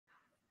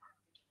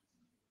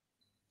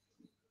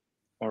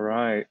All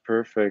right,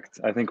 perfect.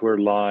 I think we're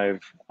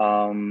live.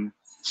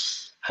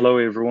 Hello,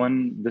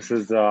 everyone. This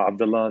is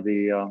Abdullah,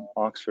 the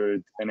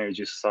Oxford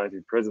Energy Society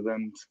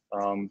President,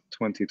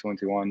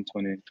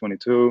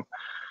 2021-2022.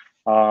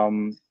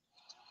 Um,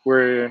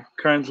 we're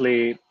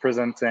currently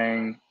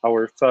presenting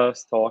our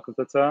first talk of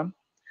the term.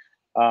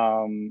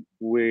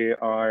 We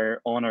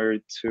are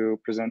honored to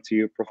present to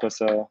you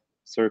Professor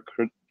Sir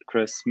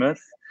Chris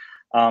Smith,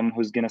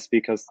 who's going to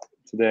speak us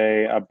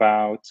today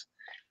about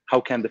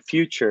how can the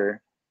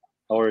future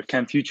or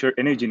can future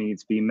energy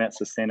needs be met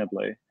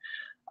sustainably?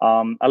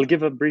 I'll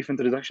give a brief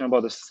introduction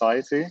about the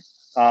society.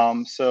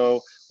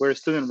 So we're a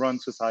student-run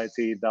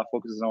society that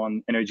focuses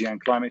on energy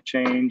and climate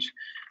change.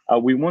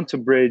 We want to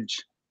bridge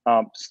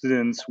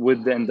students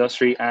with the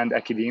industry and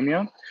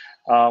academia.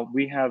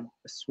 We have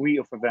a suite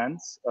of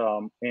events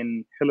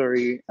in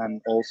Hillary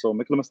and also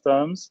Michaelmas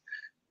terms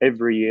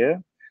every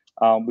year.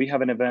 We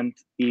have an event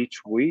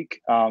each week,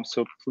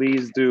 so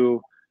please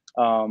do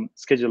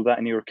schedule that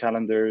in your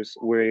calendars.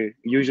 We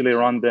usually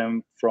run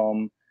them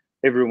from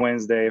every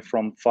Wednesday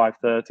from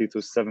 5:30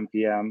 to 7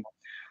 p.m.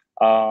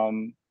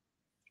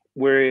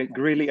 We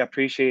really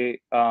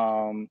appreciate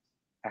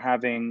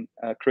having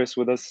Chris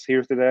with us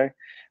here today.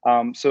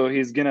 So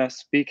he's gonna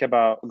speak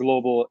about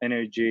global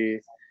energy,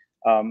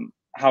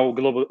 how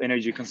global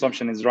energy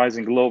consumption is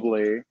rising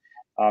globally,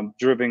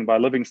 driven by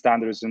living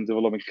standards in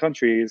developing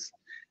countries.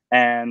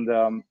 And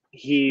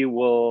he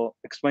will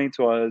explain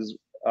to us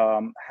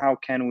how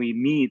can we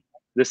meet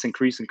this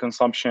increase in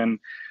consumption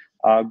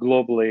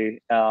globally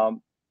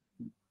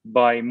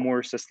by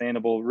more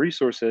sustainable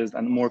resources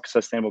and more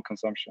sustainable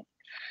consumption.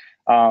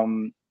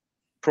 Um,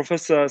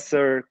 Professor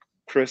Sir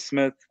Chris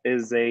Smith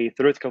is a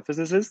theoretical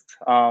physicist.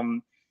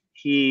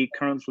 He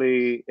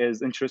currently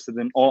is interested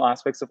in all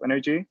aspects of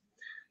energy,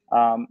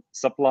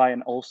 supply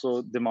and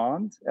also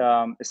demand,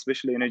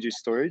 especially energy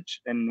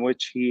storage, in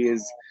which he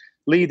is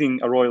leading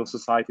a Royal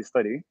Society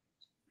study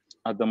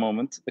at the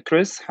moment.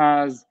 Chris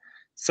has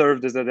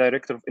served as the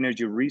Director of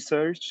Energy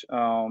Research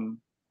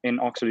in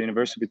Oxford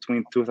University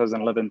between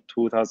 2011 and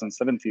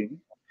 2017.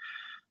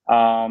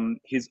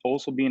 He's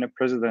also been a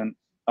president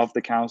of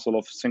the Council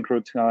of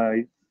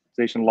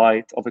Synchronization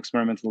Light of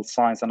Experimental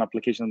Science and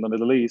Application in the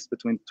Middle East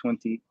between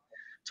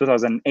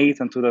 2008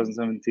 and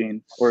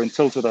 2017, or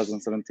until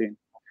 2017.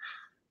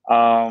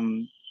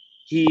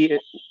 He,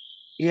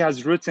 he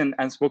has written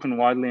and spoken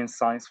widely in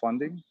science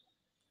funding,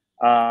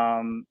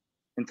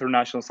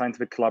 international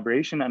scientific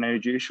collaboration, and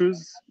energy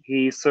issues.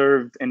 He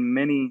served in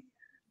many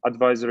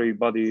advisory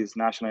bodies,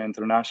 nationally and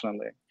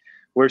internationally.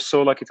 We're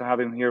so lucky to have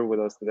him here with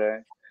us today.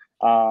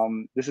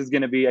 This is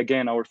going to be,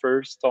 again, our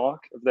first talk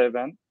of the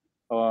event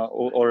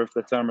or of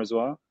the term as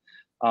well.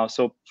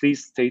 So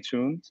please stay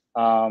tuned.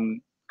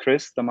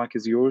 Chris, the mic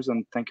is yours,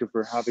 and thank you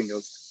for having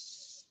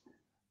us.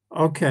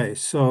 Okay,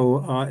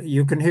 so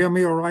you can hear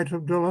me all right,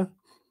 Abdullah?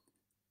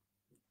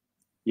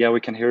 Yeah,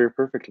 we can hear you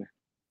perfectly.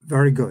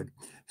 Very good.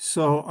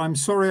 So I'm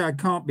sorry I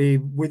can't be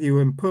with you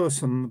in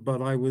person,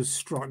 but I was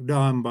struck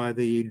down by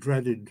the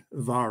dreaded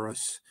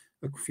virus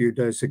a few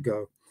days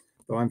ago,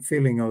 though I'm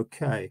feeling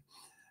okay.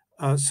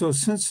 So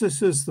since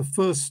this is the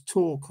first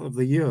talk of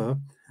the year,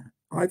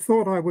 I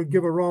thought I would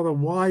give a rather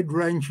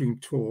wide-ranging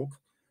talk,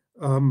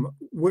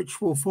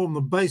 which will form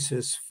the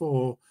basis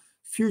for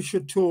future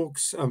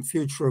talks and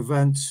future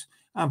events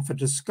and for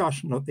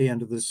discussion at the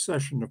end of this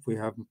session if we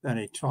have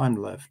any time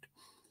left.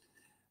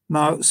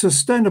 Now,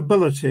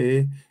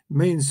 sustainability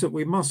means that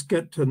we must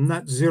get to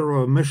net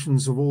zero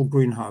emissions of all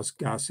greenhouse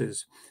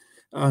gases.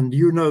 And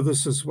you know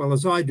this as well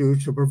as I do,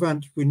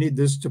 we need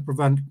this to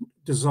prevent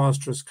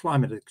disastrous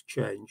climate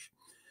change.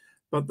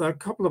 But there are a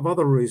couple of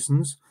other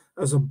reasons.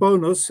 As a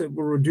bonus, it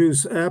will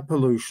reduce air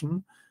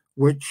pollution,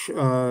 which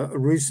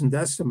recent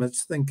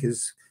estimates think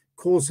is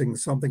causing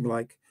something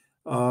like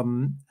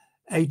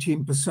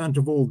 18%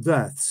 of all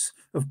deaths.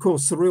 Of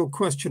course, the real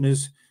question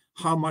is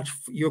how much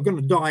you're going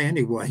to die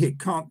anyway. You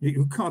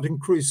can't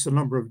increase the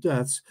number of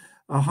deaths.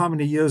 How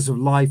many years of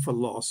life are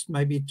lost?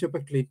 Maybe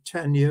typically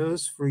 10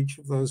 years for each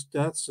of those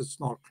deaths. It's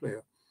not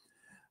clear.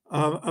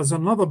 As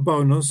another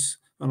bonus,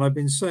 and I've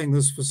been saying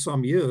this for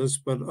some years,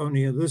 but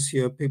only this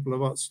year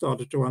people have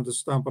started to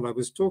understand what I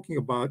was talking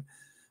about.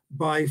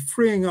 By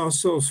freeing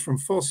ourselves from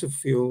fossil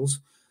fuels,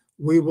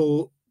 we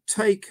will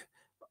take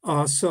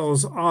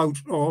ourselves out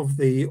of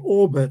the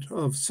orbit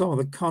of some of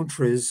the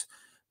countries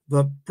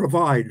that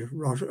provide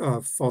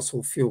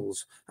fossil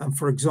fuels. And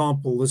for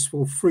example, this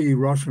will free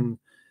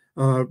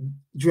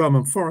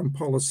German foreign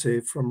policy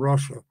from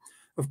Russia.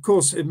 Of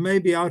course, it may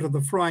be out of the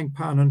frying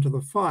pan into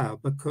the fire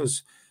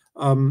because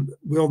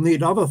we'll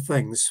need other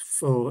things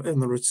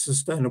in the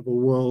sustainable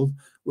world,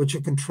 which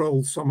are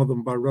controlled, some of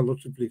them by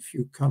relatively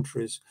few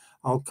countries.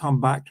 I'll come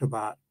back to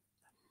that.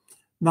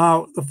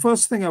 Now, the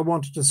first thing I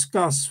want to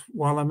discuss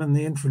while I'm in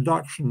the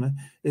introduction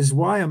is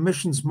why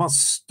emissions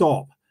must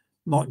stop,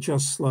 not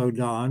just slow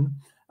down.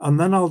 And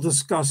then I'll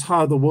discuss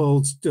how the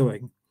world's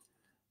doing.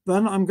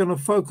 Then I'm going to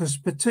focus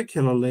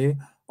particularly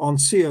on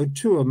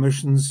CO2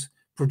 emissions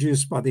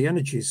produced by the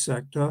energy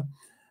sector.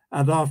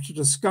 And after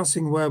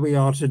discussing where we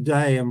are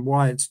today and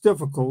why it's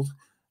difficult,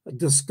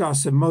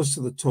 discuss in most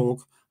of the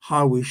talk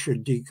how we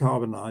should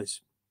decarbonize.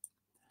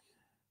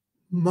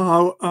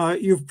 Now,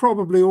 you've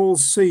probably all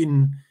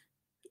seen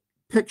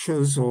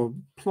pictures or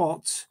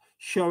plots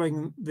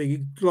showing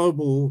the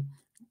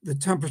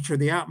temperature of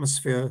the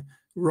atmosphere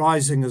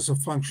rising as a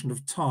function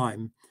of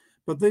time.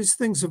 But these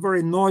things are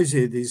very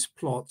noisy, these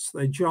plots.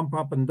 They jump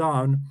up and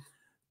down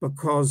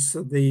because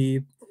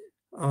the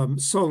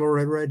solar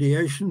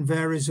irradiation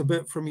varies a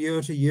bit from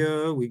year to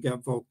year. We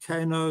get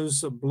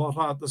volcanoes that blot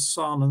out the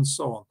sun and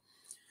so on.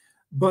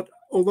 But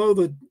although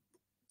the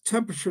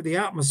temperature of the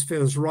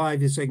atmosphere is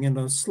rising in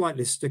a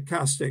slightly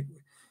stochastic,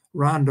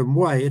 random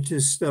way, it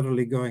is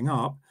steadily going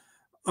up.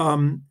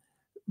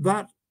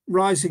 That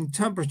rising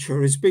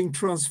temperature is being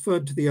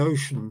transferred to the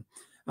ocean,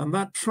 and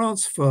that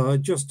transfer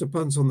just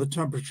depends on the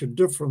temperature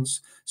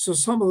difference. So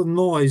some of the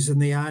noise in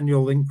the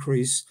annual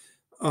increase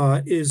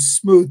is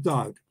smoothed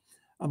out.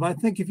 And I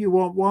think if you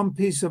want one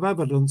piece of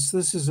evidence,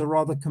 this is a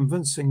rather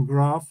convincing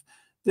graph.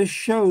 This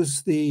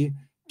shows the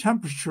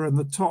temperature in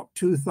the top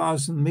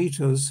 2,000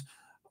 meters,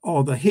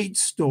 or the heat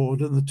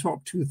stored in the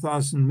top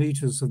 2,000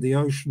 meters of the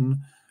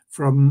ocean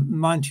from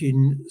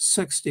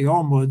 1960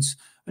 onwards,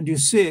 and you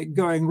see it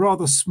going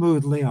rather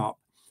smoothly up.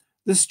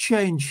 This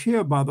change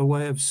here, by the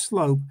way, of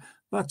slope,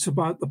 that's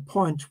about the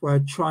point where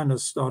China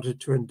started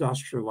to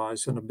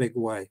industrialize in a big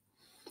way.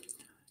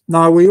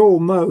 Now, we all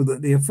know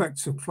that the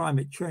effects of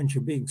climate change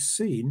are being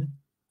seen.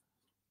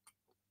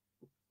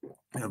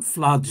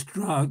 Floods,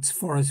 droughts,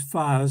 forest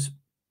fires,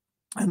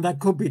 and there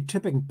could be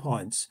tipping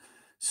points,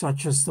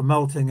 such as the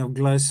melting of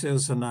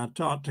glaciers in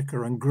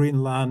Antarctica and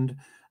Greenland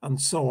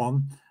and so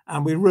on.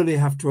 And we really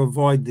have to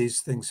avoid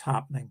these things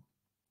happening.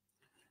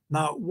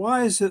 Now,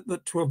 why is it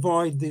that to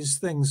avoid these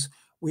things,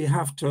 we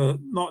have to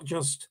not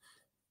just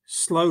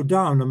slow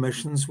down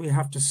emissions, we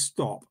have to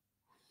stop?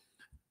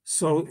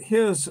 So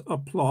here's a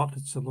plot.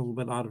 It's a little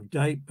bit out of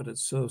date, but it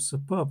serves the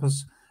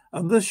purpose.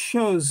 And this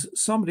shows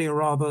somebody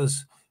or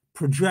other's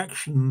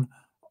projection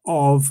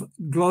of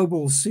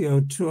global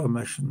CO2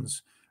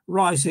 emissions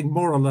rising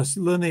more or less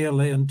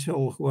linearly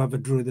until whoever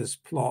drew this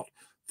plot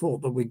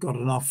thought that we got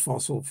enough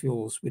fossil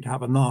fuels. We'd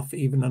have enough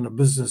even in a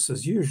business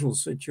as usual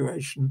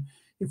situation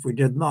if we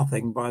did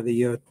nothing by the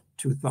year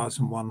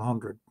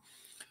 2100.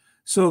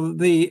 So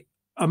the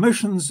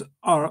emissions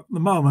are at the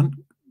moment,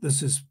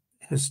 this is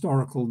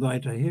historical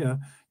data here,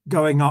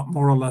 going up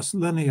more or less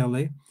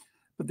linearly,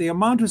 but the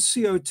amount of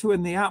CO2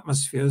 in the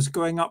atmosphere is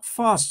going up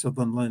faster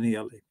than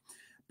linearly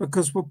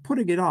because we're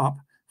putting it up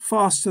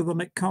faster than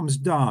it comes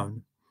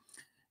down.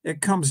 It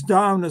comes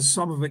down as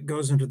some of it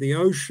goes into the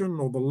ocean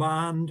or the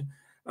land,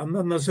 and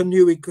then there's a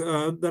new,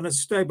 then it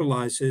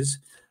stabilizes.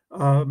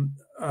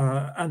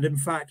 And in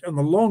fact, in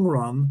the long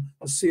run,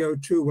 the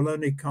CO2 will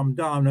only come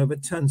down over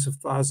tens of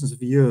thousands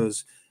of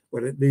years,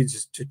 where it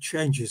leads to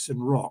changes in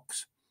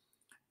rocks.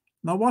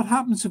 Now, what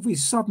happens if we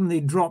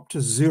suddenly drop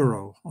to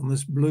zero on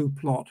this blue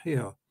plot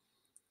here?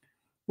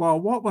 Well,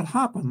 what would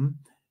happen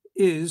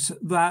is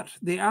that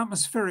the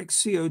atmospheric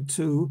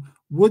CO2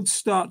 would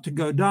start to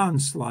go down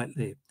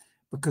slightly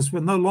because we're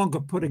no longer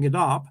putting it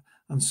up,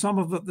 and some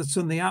of it that's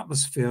in the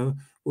atmosphere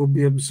will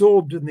be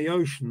absorbed in the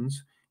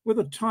oceans with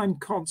a time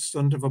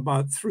constant of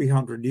about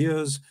 300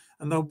 years,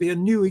 and there'll be a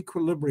new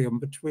equilibrium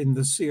between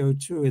the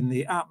CO2 in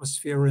the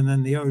atmosphere and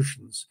in the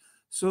oceans.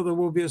 So there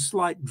will be a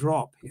slight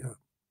drop here.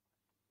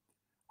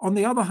 On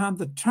the other hand,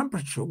 the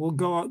temperature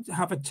will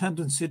have a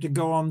tendency to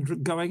go on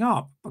going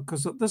up,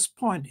 because at this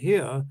point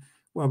here,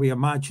 where we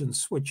imagine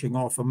switching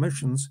off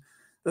emissions,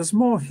 there's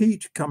more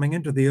heat coming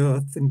into the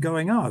Earth than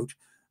going out.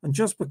 And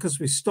just because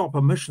we stop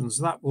emissions,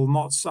 that will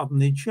not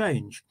suddenly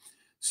change.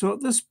 So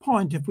at this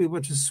point, if we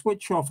were to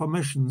switch off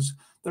emissions,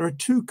 there are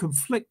two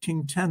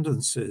conflicting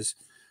tendencies.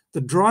 The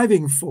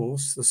driving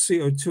force, the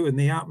CO2 in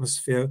the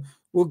atmosphere,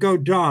 will go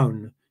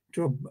down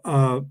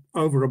to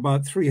over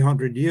about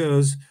 300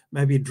 years,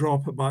 maybe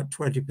drop about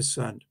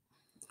 20%.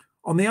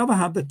 On the other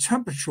hand, the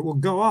temperature will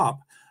go up,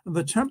 and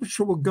the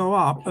temperature will go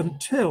up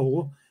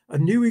until a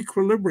new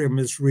equilibrium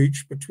is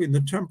reached between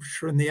the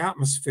temperature in the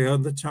atmosphere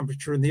and the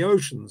temperature in the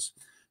oceans.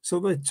 So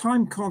the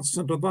time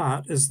constant of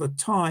that is the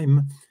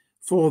time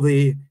for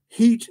the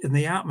heat in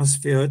the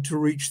atmosphere to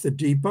reach the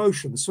deep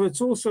ocean. So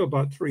it's also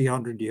about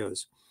 300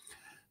 years.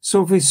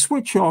 So if we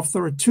switch off,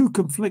 there are two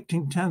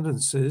conflicting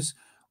tendencies.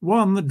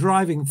 One, the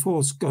driving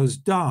force goes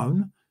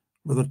down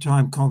with a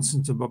time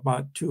constant of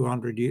about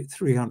 300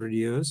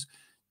 years.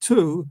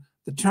 Two,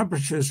 the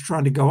temperature is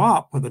trying to go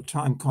up with a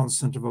time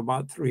constant of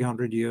about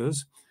 300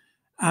 years.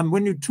 And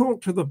when you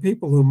talk to the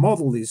people who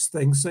model these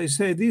things, they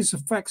say these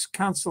effects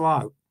cancel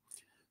out.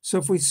 So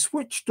if we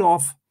switched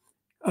off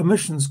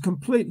emissions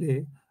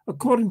completely,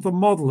 according to the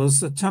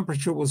modelers, the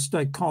temperature will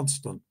stay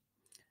constant.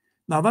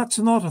 Now, that's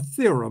not a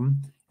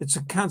theorem. It's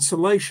a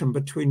cancellation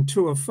between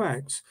two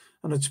effects.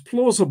 And it's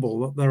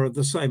plausible that they're of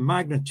the same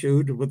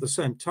magnitude with the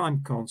same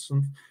time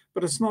constant,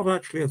 but it's not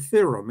actually a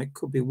theorem. It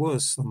could be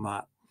worse than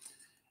that.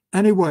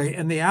 Anyway,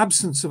 in the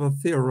absence of a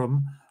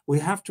theorem, we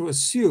have to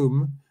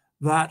assume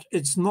that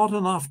it's not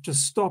enough to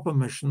stop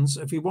emissions.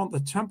 If we want the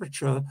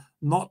temperature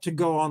not to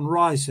go on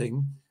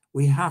rising,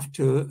 we have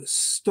to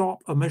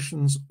stop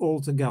emissions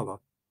altogether.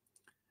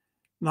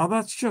 Now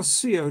that's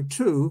just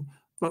CO2,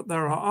 but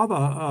there are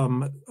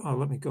other,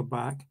 let me go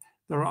back.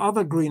 There are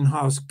other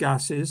greenhouse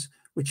gases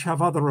which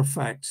have other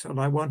effects, and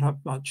I won't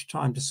have much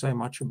time to say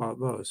much about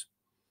those.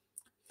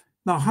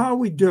 Now, how are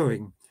we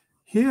doing?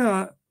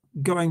 Here,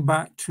 going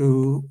back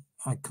to,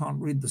 I can't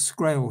read the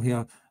scale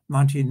here,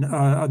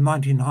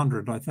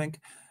 1900, I think,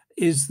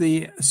 is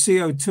the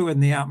CO2 in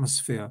the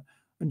atmosphere.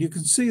 And you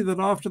can see that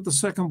after the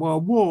Second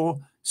World War,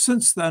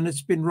 since then,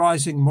 it's been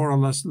rising more or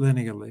less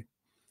linearly.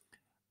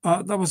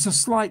 There was a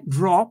slight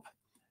drop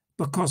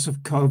because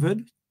of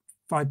COVID,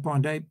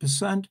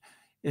 5.8%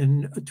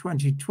 in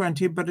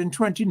 2020, but in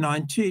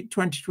 2019,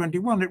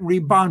 2021, it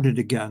rebounded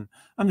again,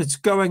 and it's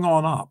going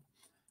on up.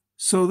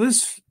 So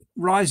this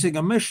rising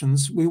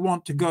emissions, we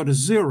want to go to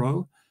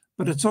zero,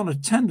 but it's on a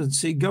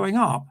tendency going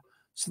up.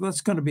 So that's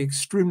going to be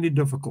extremely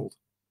difficult.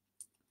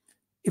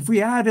 If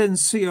we add in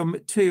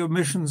CO2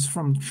 emissions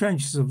from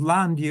changes of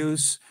land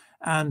use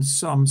and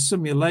some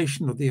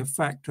simulation of the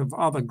effect of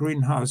other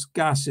greenhouse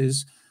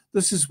gases,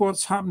 this is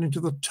what's happening to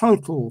the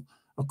total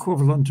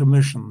equivalent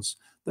emissions.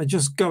 They're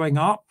just going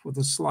up with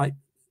a slight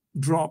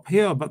drop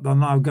here, but they're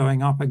now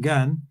going up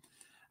again.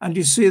 And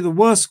you see the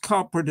worst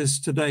culprit is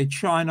today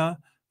China,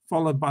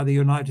 followed by the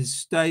United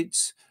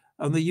States,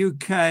 and the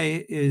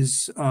UK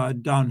is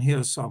down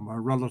here somewhere,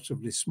 a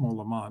relatively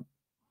small amount.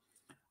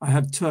 I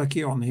have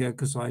Turkey on here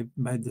because I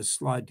made this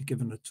slide to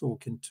give a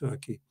talk in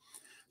Turkey.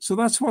 So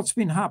that's what's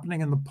been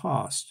happening in the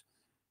past.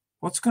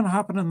 What's going to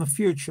happen in the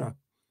future?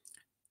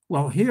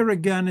 Well, here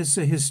again is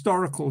a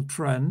historical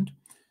trend.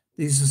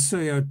 These are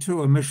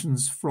CO2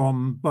 emissions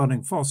from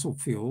burning fossil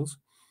fuels.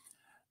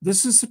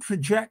 This is a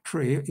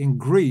trajectory in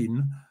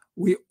green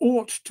we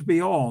ought to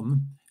be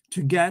on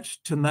to get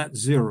to net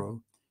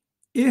zero.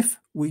 If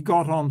we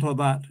got onto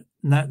that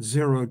net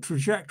zero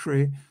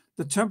trajectory,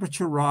 the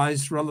temperature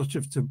rise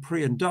relative to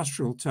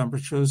pre-industrial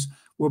temperatures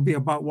will be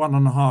about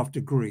 1.5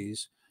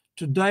 degrees.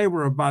 Today,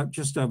 we're about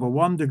just over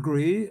 1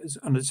 degree,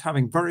 and it's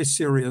having very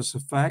serious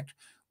effect.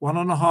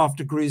 1.5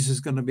 degrees is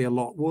going to be a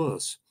lot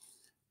worse.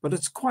 But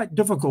it's quite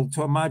difficult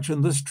to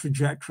imagine this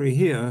trajectory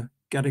here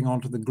getting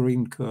onto the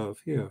green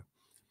curve here.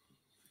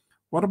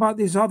 What about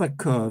these other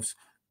curves?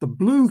 The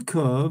blue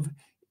curve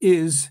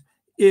is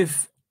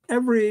if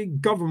every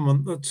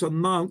government that's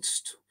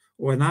announced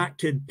or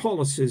enacted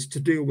policies to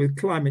deal with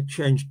climate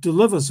change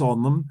delivers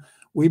on them,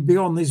 we'd be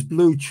on this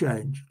blue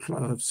change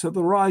curve. So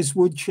the rise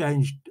would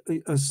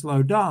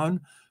slow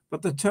down,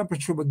 but the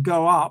temperature would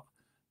go up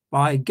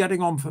by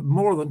getting on for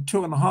more than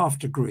 2.5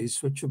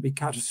 degrees, which would be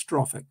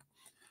catastrophic.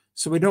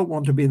 So we don't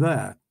want to be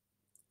there.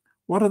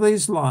 What are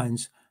these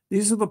lines?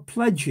 These are the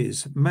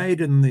pledges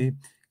made in the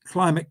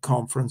climate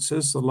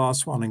conferences, the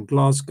last one in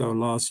Glasgow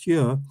last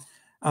year.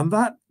 And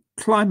that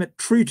climate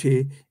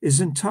treaty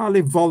is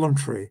entirely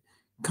voluntary.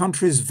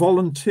 Countries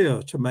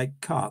volunteer to make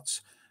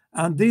cuts.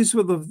 And these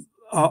were the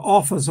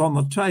offers on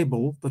the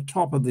table, the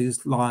top of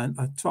these lines,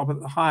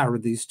 the higher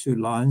of these two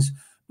lines,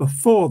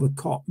 before the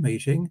COP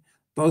meeting.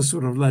 Those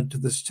would have led to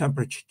this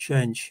temperature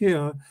change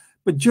here.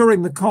 But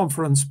during the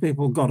conference,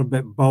 people got a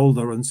bit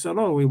bolder and said,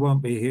 oh, we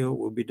won't be here,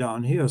 we'll be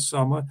down here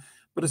somewhere.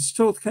 But it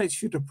still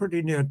takes you to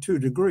pretty near 2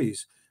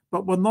 degrees.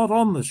 But we're not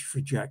on this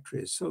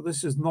trajectory, so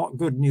this is not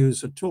good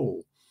news at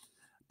all.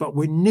 But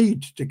we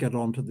need to get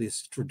onto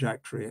this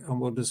trajectory,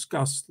 and we'll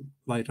discuss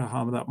later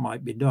how that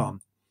might be done.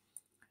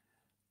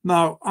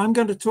 Now, I'm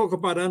going to talk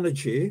about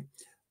energy.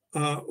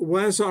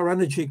 Where's our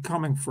energy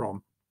coming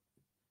from?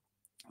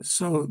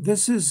 So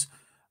this is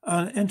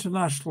an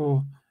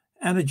International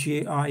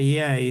Energy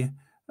IEA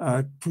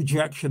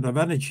projection of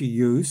energy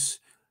use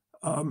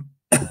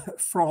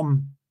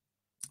from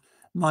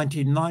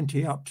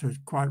 1990 up to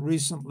quite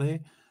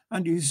recently.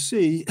 And you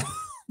see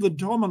the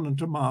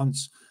dominant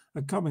amounts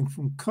are coming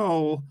from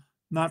coal,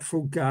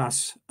 natural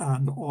gas,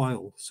 and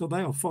oil. So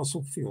they are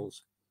fossil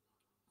fuels.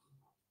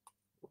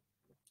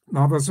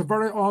 Now, there's a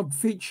very odd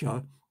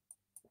feature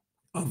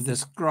of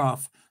this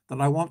graph that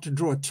I want to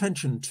draw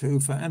attention to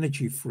for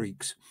energy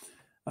freaks.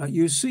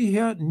 You see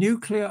here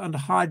nuclear and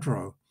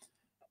hydro.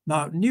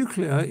 Now,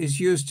 nuclear is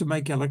used to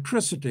make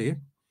electricity,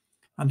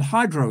 and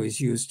hydro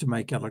is used to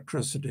make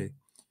electricity.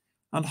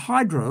 And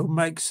hydro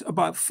makes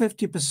about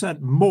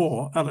 50%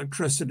 more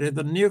electricity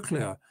than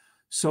nuclear.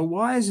 So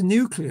why is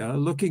nuclear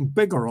looking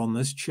bigger on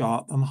this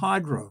chart than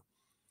hydro?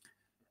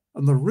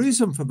 And the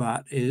reason for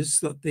that is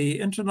that the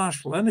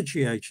International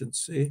Energy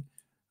Agency,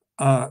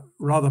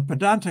 rather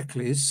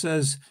pedantically,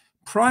 says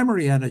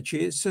primary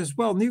energy, it says,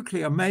 well,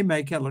 nuclear may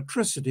make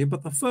electricity,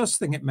 but the first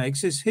thing it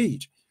makes is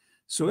heat.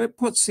 So it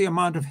puts the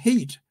amount of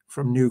heat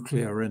from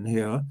nuclear in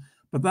here,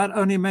 but that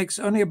only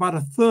about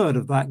 1/3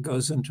 of that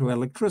goes into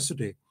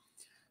electricity.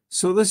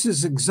 So this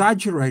is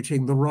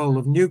exaggerating the role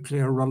of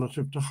nuclear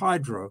relative to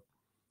hydro.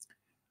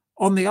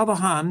 On the other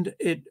hand,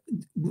 it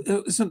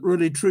isn't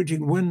really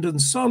treating wind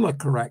and solar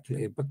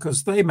correctly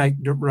because they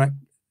make direct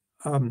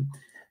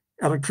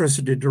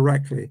electricity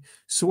directly.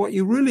 So what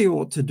you really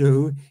ought to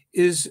do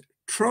is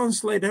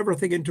translate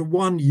everything into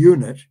one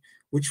unit,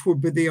 which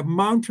would be the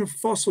amount of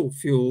fossil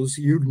fuels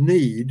you'd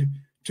need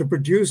to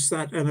produce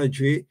that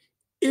energy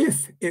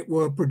if it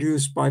were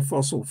produced by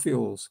fossil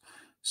fuels.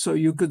 So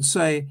you could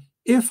say,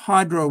 if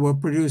hydro were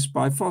produced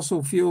by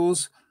fossil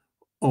fuels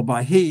or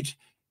by heat,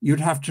 you'd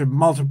have to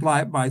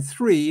multiply it by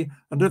 3.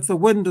 And if the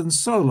wind and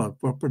solar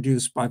were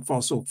produced by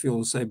fossil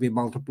fuels, they'd be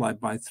multiplied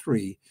by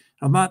 3.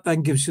 And that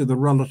then gives you the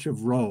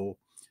relative role.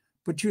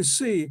 But you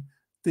see,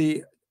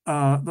 the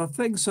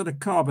things that are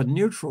carbon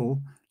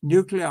neutral,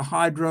 nuclear,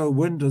 hydro,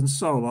 wind, and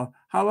solar,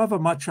 however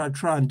much I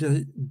try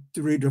and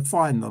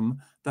redefine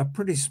them, they're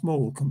pretty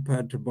small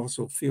compared to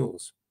fossil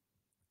fuels.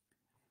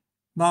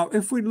 Now,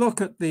 if we look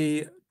at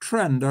the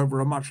trend over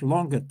a much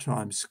longer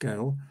time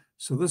scale,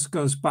 so this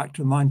goes back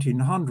to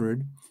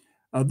 1900,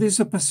 these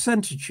are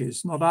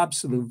percentages, not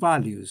absolute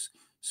values.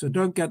 So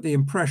don't get the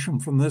impression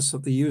from this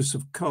that the use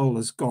of coal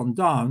has gone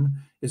down.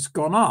 It's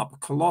gone up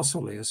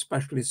colossally,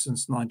 especially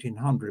since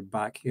 1900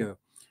 back here.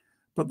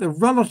 But the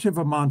relative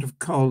amount of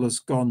coal has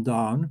gone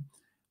down.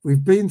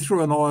 We've been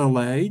through an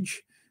oil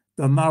age,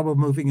 then now we're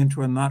moving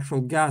into a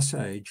natural gas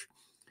age.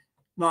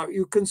 Now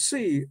you can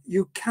see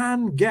you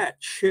can get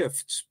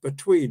shifts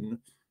between,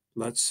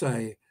 let's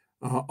say,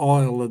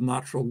 oil and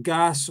natural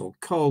gas or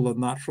coal and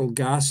natural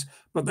gas,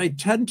 but they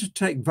tend to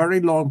take very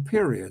long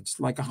periods,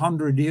 like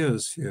 100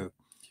 years here.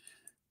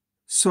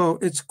 So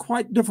it's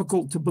quite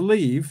difficult to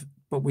believe,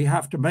 but we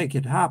have to make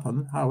it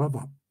happen,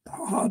 however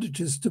hard it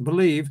is to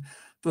believe,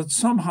 that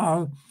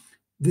somehow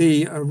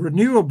the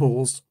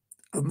renewables,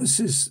 and this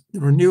is the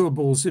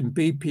renewables in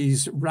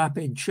BP's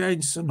rapid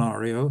change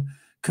scenario,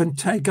 can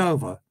take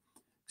over.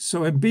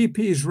 So in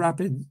BP's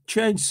rapid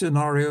change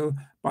scenario,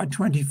 by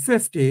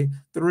 2050,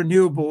 the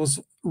renewables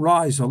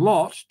rise a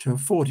lot to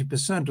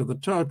 40% of the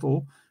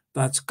total.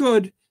 That's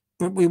good,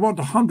 but we want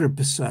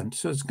 100%,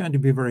 so it's going to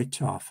be very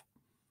tough.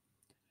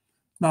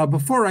 Now,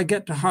 before I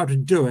get to how to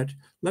do it,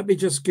 let me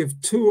just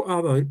give 2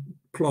 other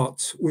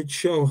plots which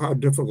show how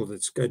difficult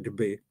it's going to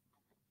be.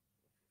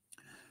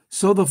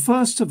 So the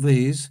first of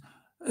these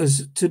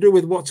is to do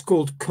with what's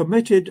called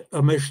committed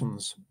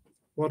emissions.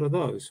 What are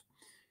those?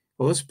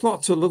 Well, this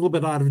plot's a little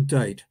bit out of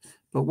date,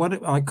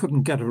 but I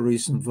couldn't get a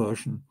recent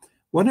version.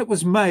 When it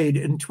was made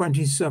in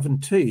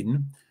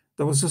 2017,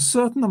 there was a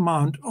certain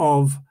amount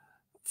of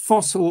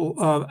fossil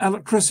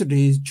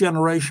electricity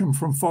generation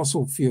from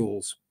fossil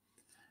fuels.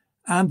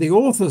 And the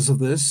authors of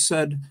this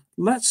said,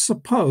 let's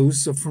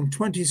suppose that from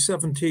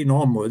 2017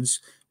 onwards,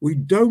 we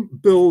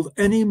don't build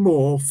any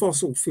more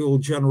fossil fuel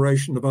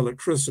generation of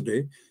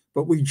electricity,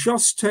 but we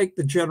just take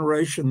the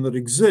generation that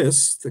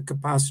exists, the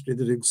capacity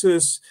that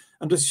exists,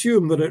 and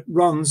assume that it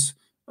runs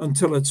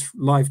until its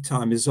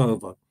lifetime is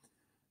over.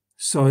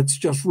 So it's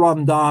just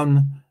run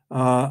down,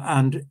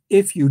 and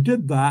if you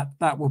did that,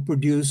 that will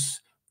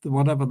produce,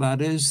 whatever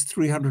that is,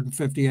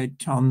 358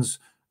 tons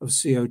of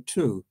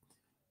CO2.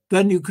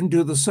 Then you can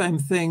do the same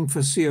thing for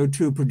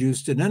CO2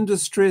 produced in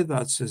industry,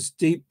 that's this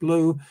deep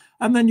blue,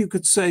 and then you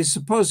could say,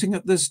 supposing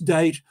at this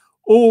date,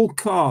 all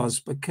cars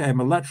became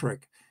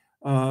electric,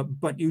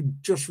 but you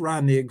just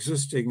ran the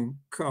existing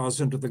cars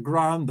into the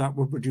ground, that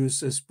will produce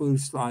this blue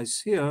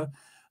slice here.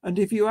 And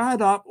if you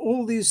add up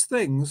all these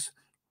things,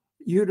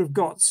 you'd have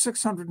got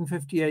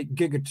 658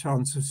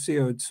 gigatons of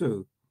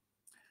CO2.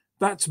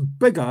 That's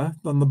bigger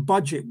than the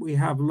budget we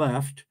have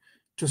left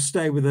to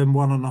stay within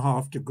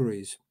 1.5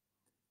 degrees.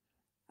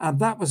 And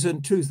that was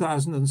in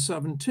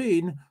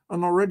 2017,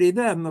 and already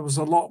then there was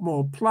a lot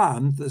more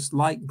planned, this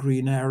light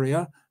green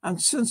area, and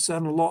since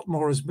then a lot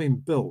more has been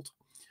built.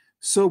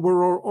 So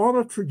we're on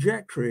a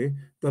trajectory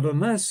that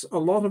unless a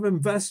lot of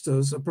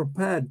investors are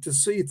prepared to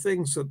see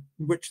things in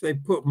which they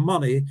put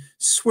money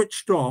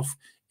switched off,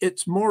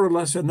 it's more or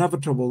less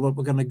inevitable that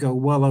we're going to go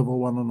well over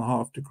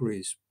 1.5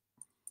 degrees.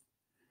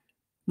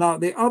 Now,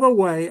 another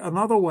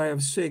way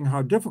of seeing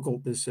how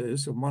difficult this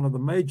is, and one of the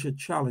major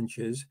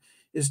challenges,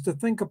 is to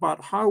think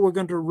about how we're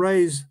going to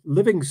raise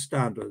living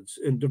standards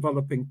in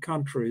developing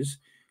countries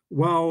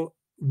while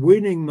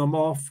weaning them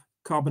off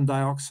carbon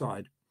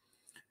dioxide.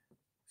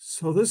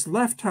 So this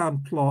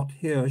left-hand plot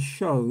here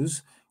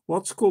shows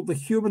what's called the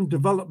Human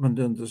Development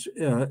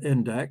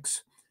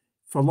Index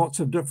for lots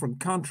of different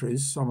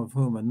countries, some of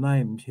whom are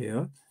named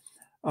here,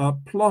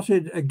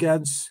 plotted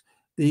against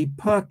the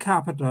per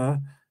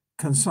capita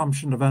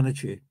consumption of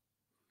energy.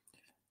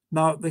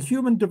 Now, the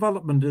Human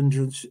Development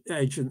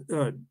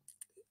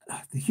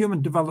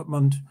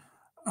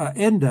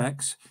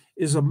Index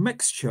is a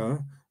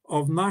mixture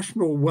of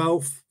national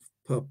wealth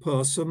per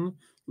person,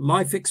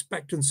 life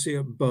expectancy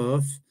at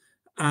birth,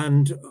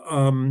 and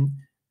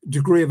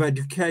degree of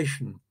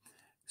education.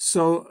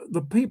 So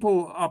the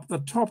people up the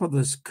top of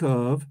this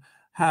curve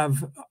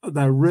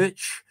they're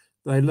rich,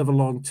 they live a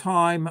long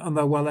time, and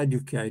they're well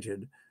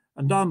educated.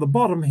 And down the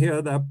bottom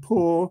here, they're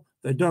poor,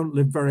 they don't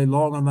live very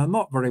long, and they're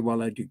not very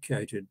well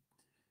educated.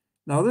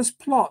 Now, this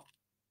plot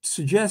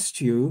suggests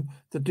to you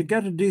that to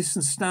get a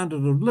decent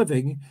standard of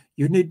living,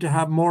 you need to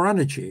have more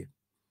energy.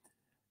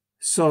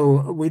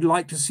 So we'd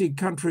like to see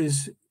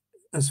countries,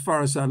 as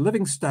far as their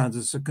living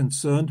standards are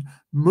concerned,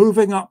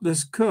 moving up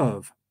this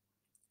curve.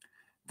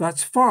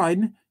 That's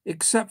fine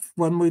except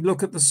when we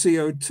look at the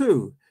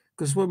CO2,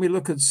 because when we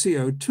look at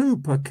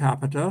CO2 per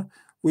capita,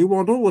 we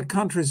want all the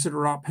countries that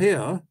are up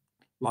here,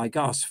 like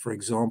us, for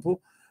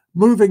example,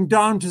 moving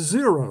down to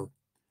zero.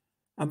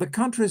 And the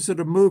countries that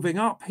are moving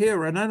up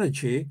here in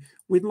energy,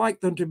 we'd like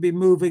them to be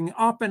moving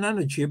up in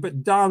energy,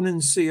 but down in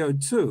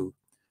CO2.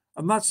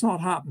 And that's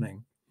not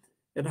happening.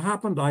 It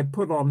happened, I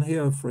put on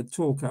here for a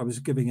talk I was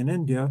giving in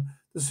India,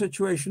 the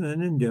situation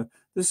in India.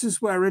 This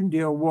is where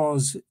India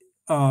was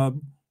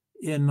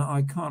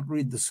I can't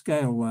read the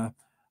scale there.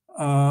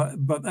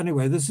 But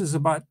anyway, this is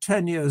about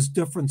 10 years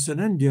difference in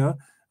India,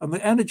 and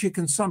the energy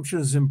consumption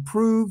has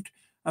improved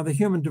and the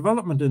Human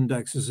Development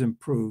Index has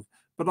improved.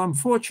 But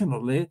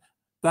unfortunately,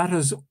 that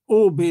has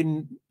all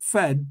been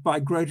fed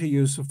by greater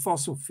use of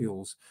fossil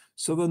fuels.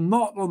 So they're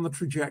not on the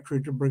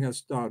trajectory to bring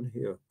us down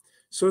here.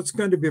 So it's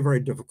going to be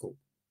very difficult.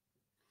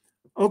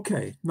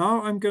 Okay,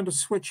 now I'm going to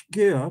switch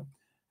gear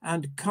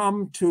and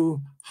come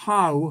to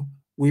how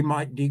we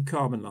might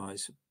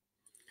decarbonize.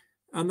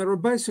 And there are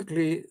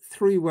basically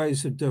three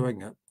ways of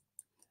doing it.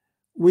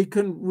 We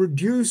can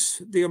reduce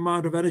the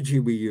amount of energy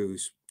we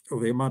use, or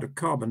the amount of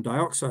carbon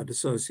dioxide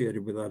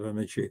associated with that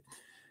energy.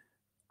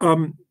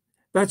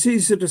 That's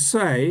easy to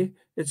say.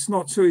 It's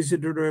not so easy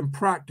to do in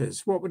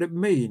practice. What would it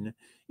mean?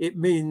 It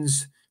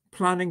means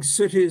planning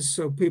cities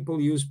so people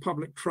use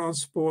public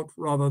transport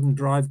rather than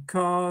drive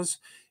cars.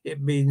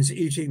 It means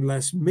eating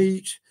less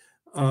meat,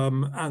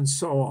 and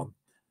so on.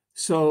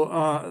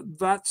 So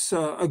that's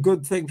a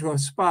good thing to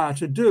aspire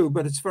to do,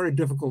 but it's very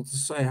difficult to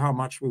say how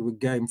much we would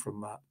gain from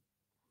that.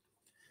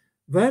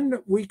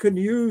 Then we can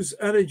use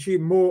energy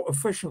more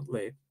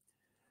efficiently.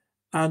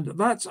 And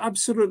that's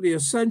absolutely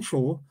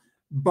essential,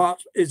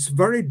 but it's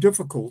very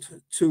difficult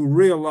to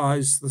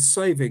realize the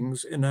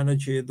savings in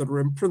energy that are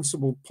in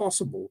principle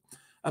possible.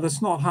 And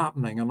it's not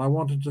happening. And I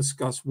want to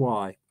discuss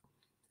why.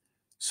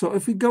 So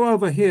if we go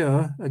over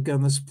here,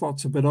 again, this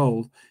plot's a bit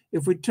old.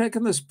 If we'd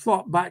taken this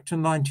plot back to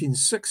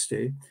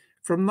 1960,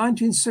 from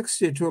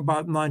 1960 to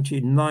about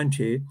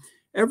 1990,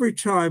 every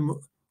time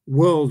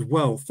world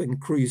wealth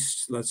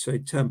increased, let's say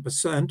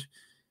 10%,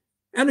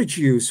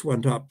 energy use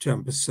went up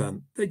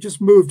 10%. They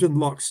just moved in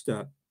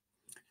lockstep.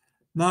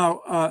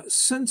 Now,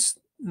 since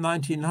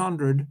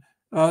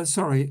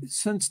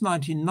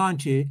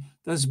 1990,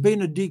 there's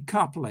been a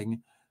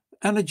decoupling.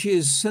 Energy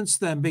has since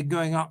then been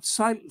going up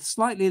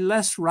slightly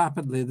less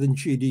rapidly than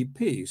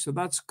GDP, so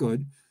that's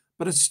good,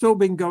 but it's still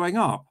been going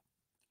up.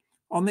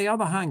 On the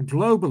other hand,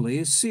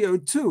 globally,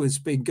 CO2 has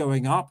been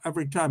going up.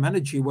 Every time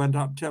energy went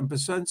up 10%,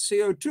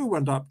 CO2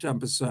 went up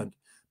 10%,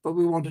 but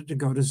we want it to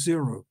go to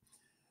zero.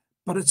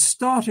 But it's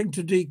starting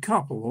to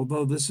decouple,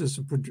 although this is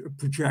a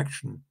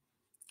projection.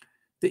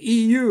 The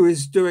EU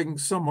is doing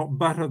somewhat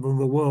better than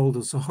the world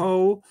as a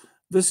whole.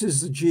 This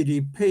is the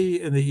GDP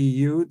in the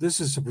EU.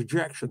 This is a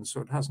projection,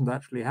 so it hasn't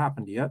actually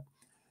happened yet.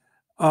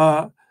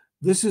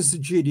 This is the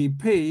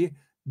GDP.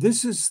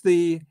 This is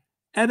the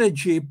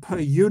energy per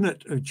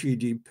unit of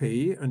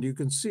GDP, and you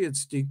can see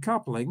it's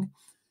decoupling,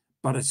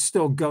 but it's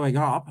still going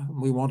up,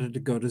 and we want it to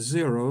go to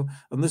zero.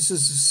 And this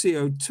is the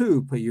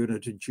CO2 per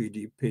unit of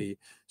GDP.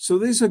 So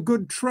these are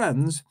good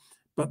trends,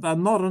 but they're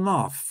not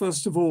enough.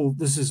 First of all,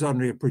 this is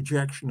only a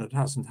projection. It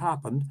hasn't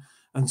happened.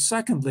 And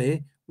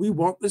secondly, we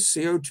want the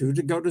CO2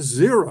 to go to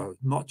zero,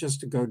 not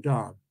just to go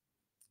down.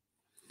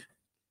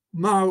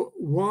 Now,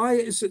 why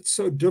is it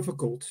so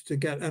difficult to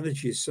get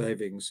energy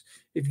savings?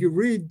 If you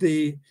read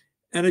the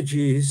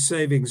energy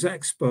savings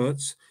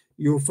experts,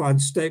 you'll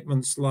find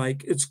statements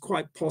like it's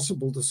quite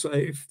possible to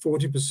save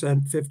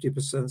 40%, 50%,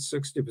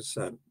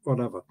 60%,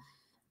 whatever.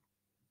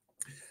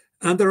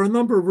 And there are a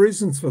number of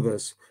reasons for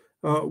this.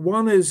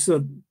 One is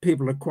that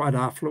people are quite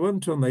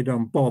affluent and they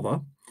don't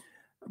bother.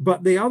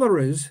 But the other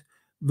is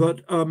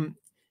that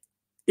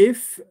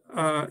if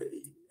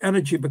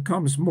energy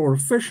becomes more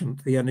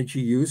efficient, the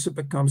energy use, it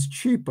becomes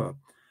cheaper.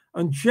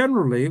 And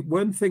generally,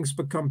 when things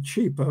become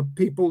cheaper,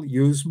 people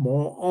use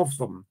more of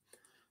them.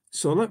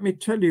 So let me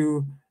tell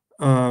you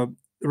the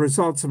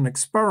results of an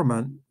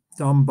experiment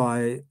done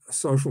by a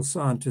social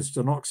scientist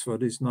in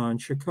Oxford. He's now in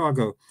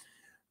Chicago.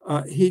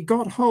 He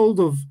got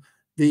hold of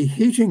the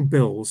heating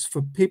bills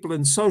for people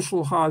in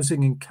social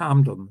housing in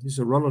Camden. These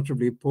are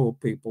relatively poor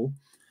people.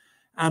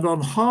 And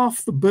on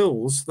half the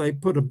bills, they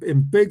put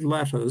in big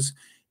letters,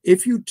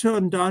 if you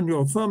turn down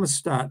your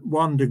thermostat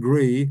 1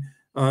 degree,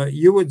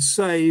 you would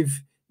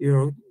save,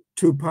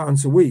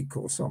 £2 a week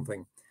or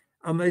something.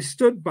 And they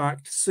stood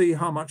back to see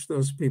how much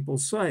those people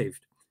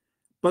saved.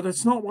 But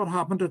it's not what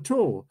happened at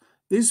all.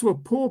 These were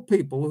poor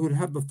people who'd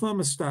had the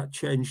thermostat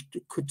changed,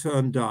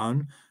 turned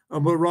down,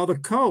 and were rather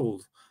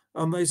cold.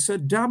 And they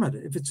said, damn it,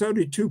 if it's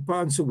only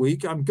 £2 a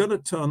week, I'm going to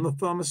turn the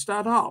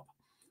thermostat up.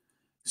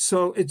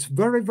 So it's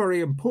very, very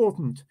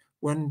important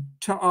when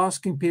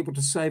asking people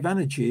to save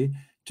energy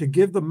to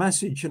give the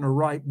message in a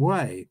right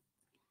way.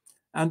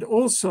 And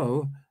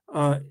also,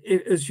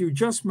 as you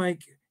just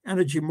make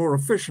energy more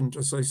efficient,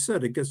 as I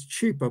said, it gets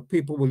cheaper,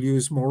 people will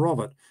use more of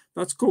it.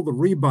 That's called the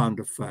rebound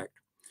effect.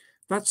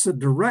 That's a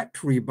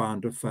direct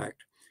rebound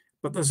effect.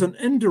 But there's an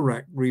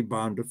indirect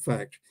rebound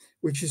effect,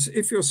 which is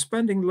if you're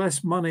spending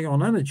less money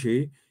on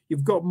energy,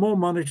 you've got more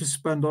money to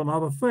spend on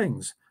other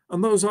things.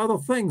 And those other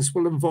things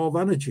will involve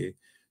energy.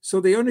 So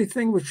the only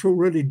thing which will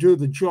really do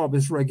the job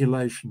is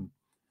regulation.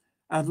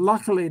 And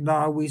luckily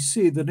now we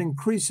see that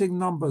increasing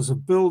numbers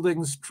of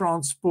buildings,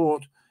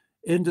 transport,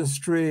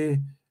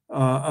 industry,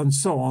 and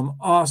so on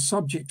are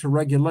subject to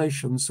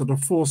regulations that are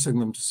forcing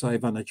them to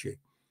save energy.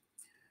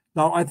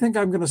 Now, I think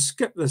I'm going to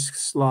skip this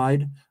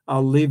slide.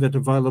 I'll leave it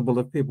available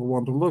if people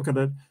want to look at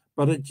it,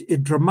 but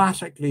it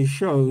dramatically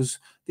shows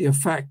the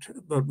effect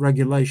that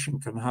regulation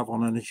can have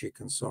on energy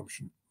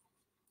consumption.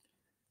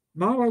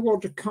 Now I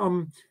want to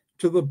come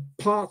to the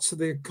parts of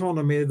the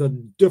economy that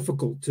are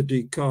difficult to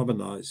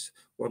decarbonize,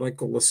 what I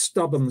call the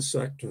stubborn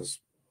sectors.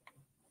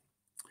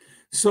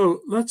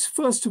 So let's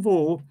first of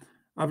all,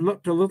 I've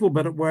looked a little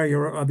bit at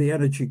where the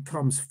energy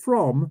comes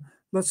from.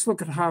 Let's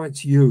look at how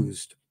it's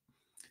used.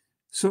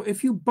 So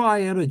if you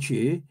buy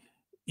energy,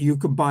 you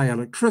can buy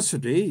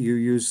electricity. You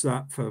use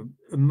that for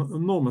an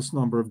enormous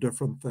number of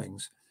different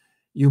things.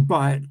 You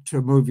buy it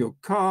to move your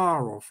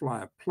car or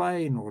fly a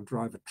plane or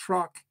drive a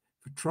truck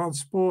for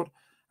transport,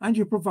 and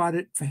you provide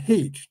it for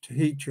heat, to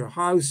heat your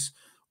house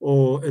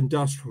or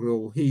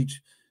industrial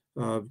heat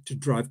to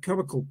drive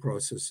chemical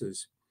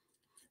processes.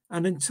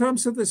 And in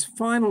terms of this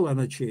final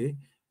energy,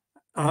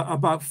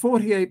 about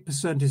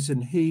 48% is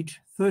in heat,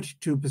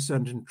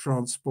 32% in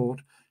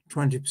transport,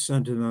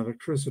 20% in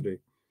electricity.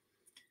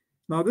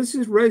 Now, this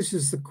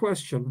raises the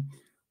question,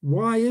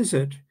 why is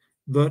it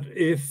that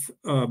if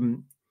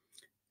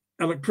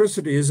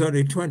electricity is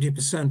only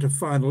 20% of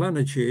final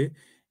energy,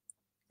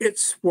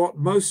 it's what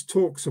most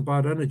talks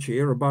about energy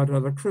are about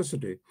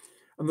electricity?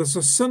 And there's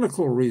a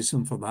cynical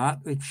reason for that,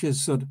 which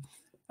is that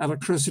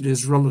electricity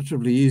is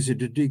relatively easy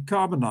to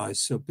decarbonize,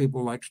 so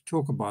people like to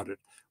talk about it,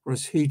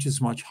 whereas heat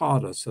is much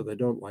harder, so they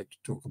don't like to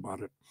talk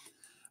about it.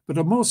 But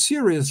a more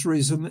serious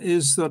reason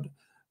is that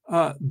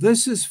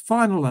this is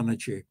final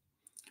energy.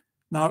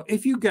 Now,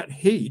 if you get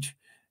heat,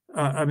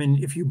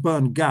 if you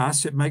burn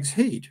gas, it makes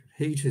heat.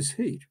 Heat is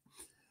heat.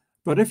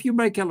 But if you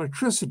make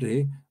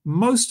electricity,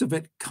 most of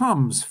it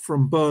comes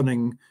from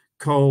burning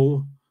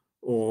coal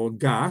or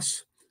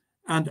gas,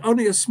 and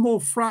only a small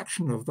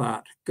fraction of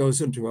that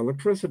goes into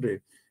electricity.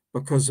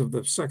 Because of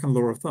the second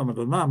law of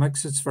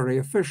thermodynamics, it's very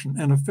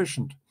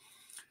inefficient.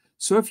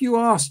 So if you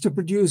ask to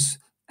produce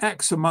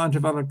X amount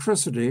of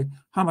electricity,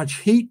 how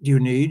much heat do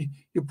you need?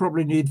 You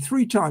probably need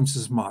 3 times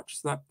as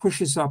much. That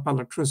pushes up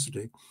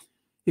electricity.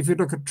 If you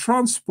look at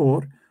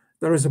transport,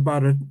 there is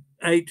about an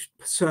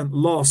 8%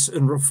 loss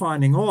in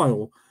refining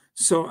oil.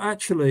 So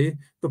actually,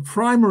 the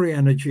primary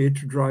energy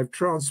to drive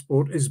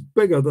transport is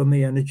bigger than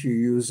the energy you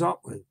use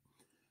up with.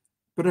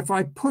 But if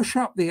I push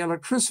up the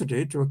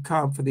electricity to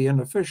account for the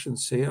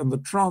inefficiency and the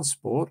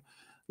transport,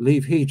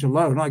 leave heat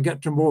alone, I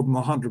get to more than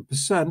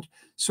 100%,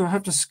 so I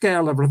have to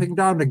scale everything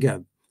down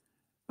again.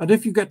 And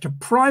if you get to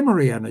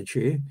primary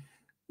energy,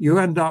 you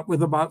end up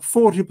with about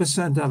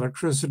 40%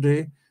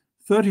 electricity,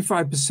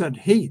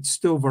 35% heat,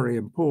 still very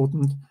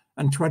important,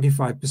 and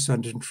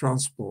 25% in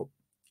transport.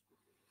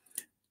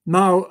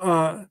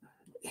 Now,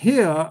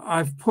 here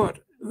I've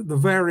put the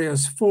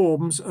various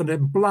forms, and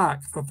in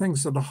black, the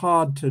things that are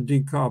hard to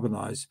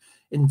decarbonize.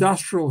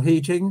 Industrial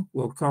heating,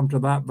 we'll come to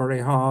that, very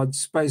hard.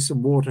 Space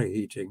and water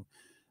heating.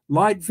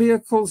 Light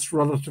vehicles,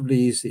 relatively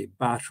easy,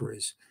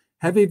 batteries.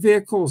 Heavy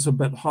vehicles, a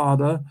bit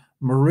harder.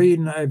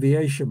 Marine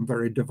aviation,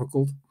 very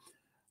difficult.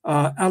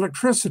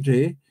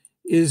 Electricity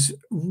is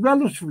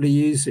relatively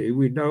easy.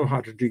 We know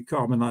how to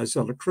decarbonize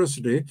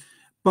electricity.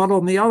 But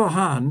on the other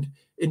hand,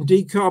 in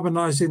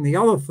decarbonizing the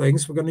other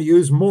things, we're going to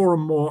use more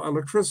and more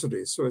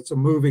electricity. So it's a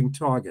moving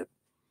target.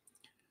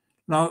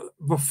 Now,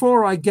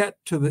 before I get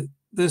to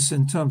this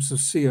in terms of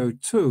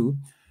CO2,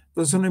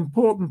 there's an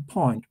important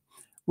point,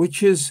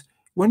 which is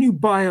when you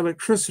buy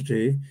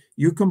electricity,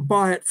 you can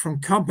buy it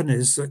from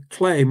companies that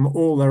claim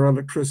all their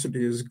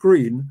electricity is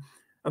green,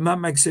 and that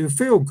makes you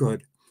feel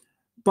good.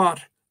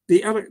 But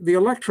the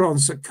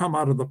electrons that come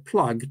out of the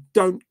plug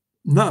don't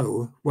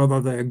know whether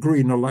they're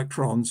green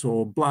electrons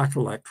or black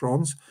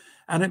electrons,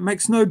 and it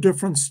makes no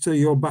difference to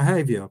your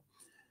behavior.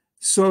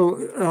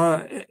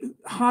 So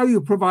how you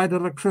provide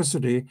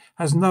electricity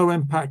has no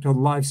impact on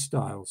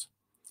lifestyles.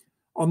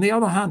 On the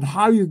other hand,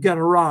 how you get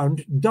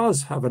around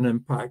does have an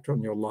impact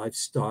on your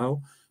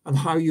lifestyle and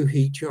how you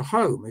heat your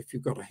home. If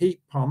you've got a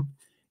heat pump,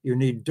 you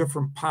need a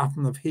different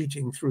pattern of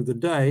heating through the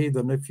day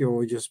than if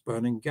you're just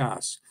burning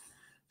gas.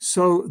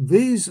 So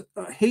these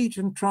heat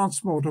and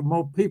transport are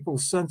more people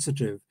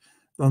sensitive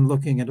than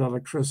looking at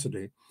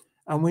electricity.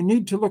 And we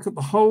need to look at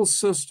the whole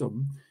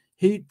system: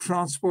 heat,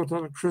 transport,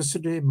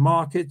 electricity,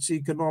 markets,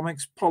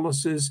 economics,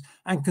 policies,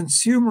 and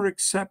consumer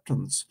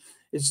acceptance.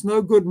 It's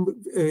no good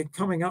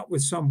coming up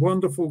with some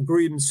wonderful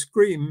green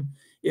scheme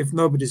if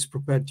nobody's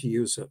prepared to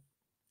use it.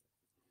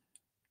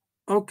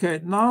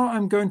 Okay, now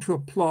I'm going to a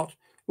plot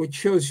which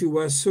shows you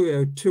where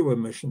CO2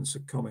 emissions are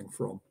coming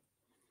from.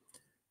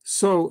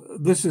 So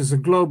this is a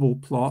global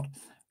plot.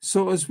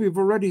 So as we've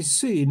already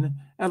seen,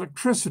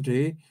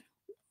 electricity,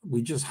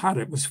 we just had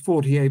it, was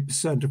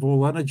 48% of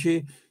all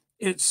energy.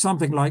 it's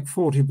something like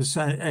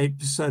 40%,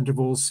 8% of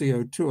all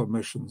CO2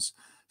 emissions.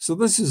 So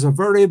this is a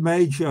very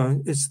major,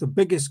 it's the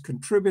biggest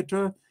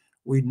contributor.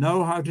 We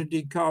know how to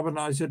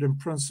decarbonize it in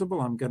principle.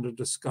 I'm going to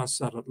discuss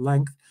that at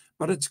length,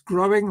 but it's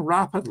growing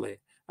rapidly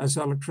as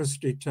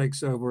electricity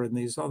takes over in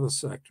these other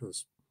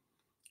sectors.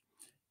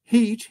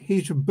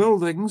 Heat of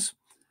buildings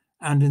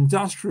and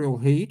industrial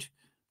heat,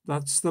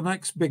 that's the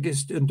next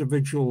biggest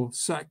individual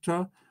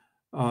sector.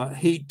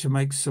 Heat to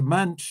make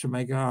cement, to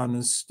make iron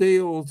and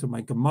steel, to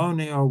make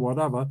ammonia or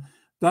whatever,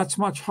 that's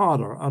much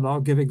harder. And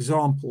I'll give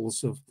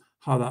examples of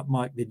how that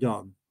might be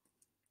done.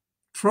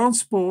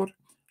 Transport,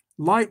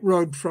 light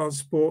road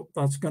transport,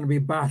 that's going to be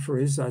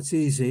batteries, that's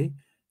easy.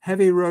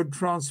 Heavy road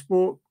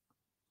transport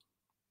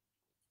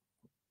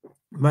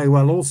may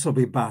well also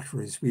be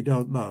batteries, we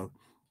don't know.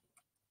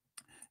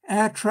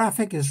 Air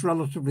traffic is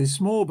relatively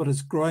small, but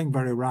it's growing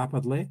very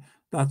rapidly.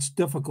 That's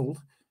difficult.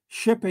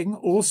 Shipping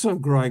also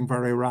growing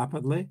very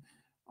rapidly.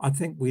 I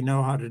think we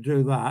know how to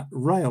do that.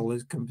 Rail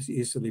can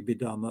easily be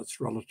done. That's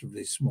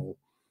relatively small.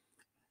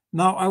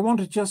 Now, I want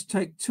to just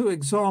take two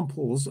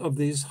examples of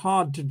these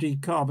hard to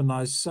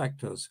decarbonize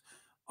sectors,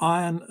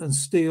 iron and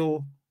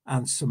steel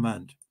and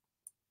cement.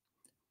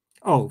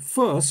 Oh,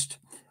 first,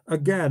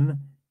 again,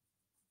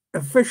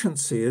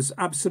 efficiency is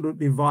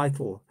absolutely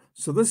vital.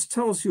 So this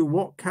tells you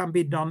what can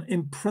be done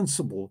in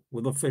principle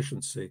with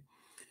efficiency.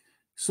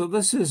 So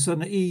this is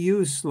an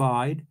EU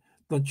slide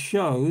that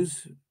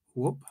shows,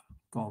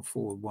 gone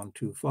forward one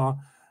too far.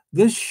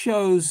 This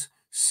shows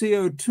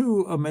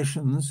CO2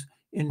 emissions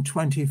in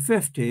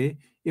 2050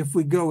 if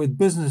we go with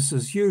business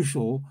as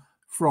usual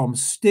from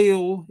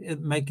steel,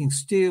 making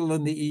steel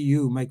in the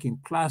EU, making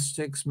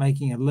plastics,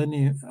 making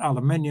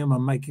aluminium,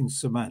 and making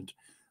cement.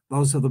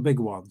 Those are the big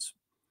ones.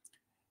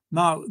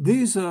 Now,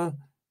 these are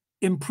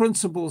in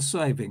principle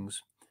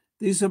savings.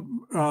 These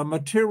are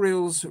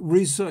materials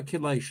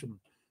recirculation.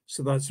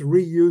 So that's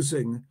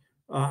reusing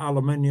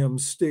aluminium,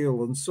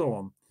 steel, and so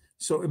on.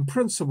 So in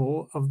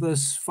principle, of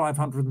this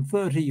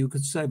 530, you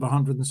could save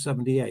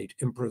 178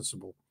 in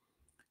principle.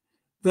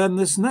 Then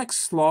this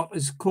next slot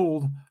is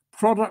called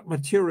product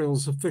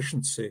materials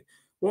efficiency.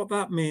 What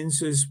that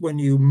means is when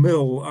you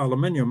mill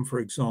aluminium, for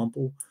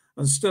example,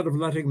 instead of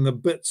letting the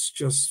bits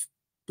just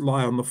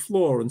lie on the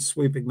floor and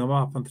sweeping them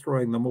up and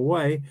throwing them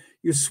away,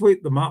 you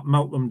sweep them up,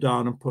 melt them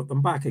down, and put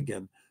them back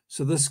again.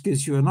 So this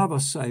gives you another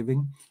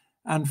saving.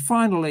 And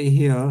finally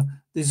here,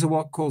 these are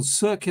what are called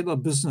circular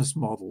business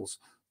models.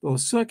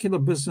 Those circular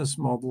business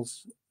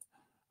models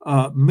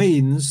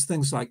means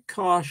things like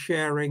car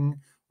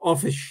sharing,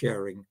 office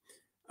sharing.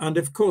 And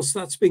of course,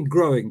 that's been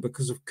growing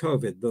because of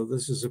COVID, though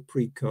this is a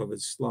pre-COVID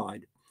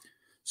slide.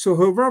 So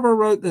whoever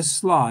wrote this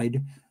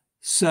slide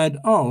said,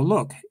 oh,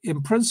 look,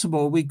 in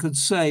principle, we could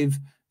save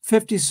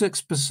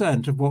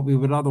 56% of what we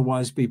would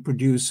otherwise be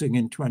producing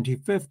in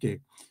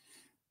 2050.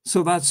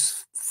 So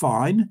that's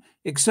fine,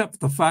 except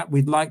for the fact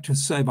we'd like to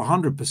save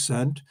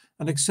 100%,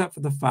 and except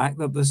for the fact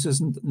that this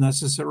isn't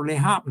necessarily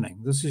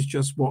happening. This is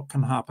just what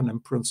can happen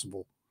in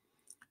principle.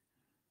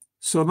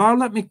 So now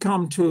let me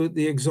come to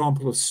the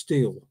example of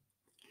steel.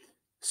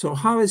 So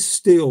how is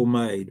steel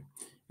made?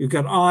 You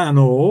get iron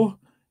ore,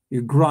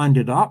 you grind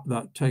it up,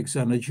 that takes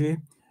energy,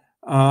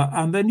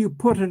 and then you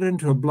put it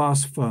into a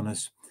blast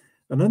furnace.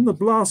 And in the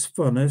blast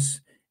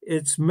furnace,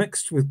 it's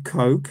mixed with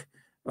coke.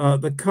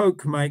 The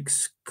coke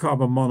makes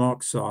carbon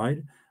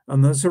monoxide,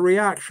 and there's a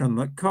reaction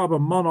that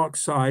carbon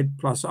monoxide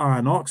plus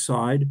iron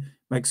oxide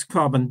makes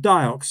carbon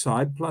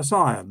dioxide plus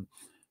iron.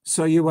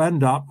 So you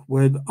end up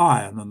with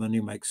iron, and then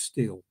you make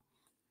steel.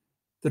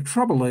 The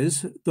trouble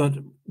is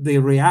that the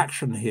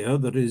reaction here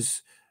that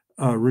is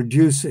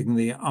reducing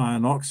the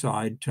iron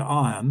oxide to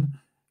iron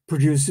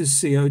produces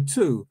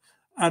CO2.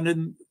 And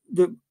in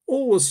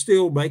almost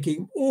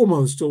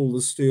all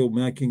the steel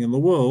making in the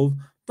world,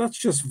 that's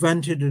just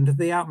vented into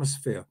the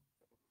atmosphere.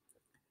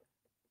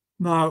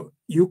 Now,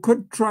 you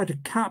could try to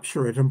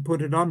capture it and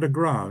put it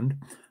underground,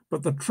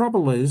 but the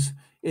trouble is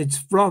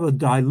it's rather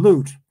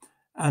dilute.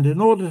 And in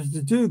order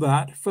to do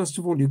that, first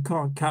of all, you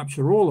can't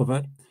capture all of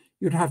it.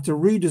 You'd have to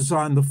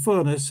redesign the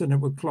furnace and it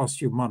would cost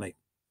you money.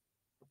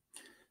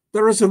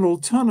 There is an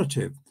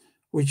alternative,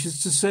 which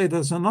is to say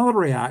there's another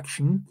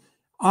reaction.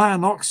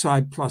 Iron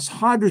oxide plus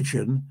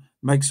hydrogen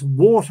makes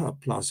water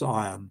plus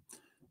iron.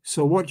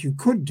 So what you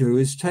could do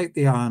is take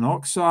the iron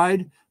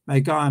oxide,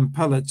 make iron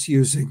pellets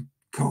using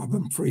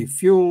carbon-free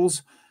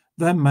fuels,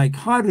 then make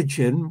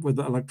hydrogen with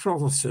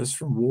electrolysis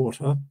from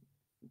water.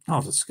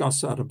 I'll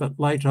discuss that a bit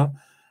later.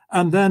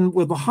 And then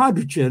with the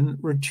hydrogen,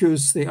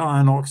 reduce the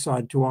iron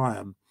oxide to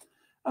iron.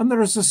 And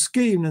there is a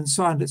scheme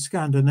inside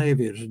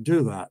Scandinavia to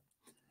do that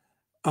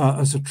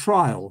as a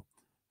trial.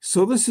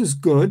 So this is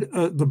good.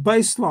 The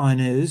baseline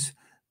is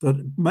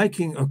that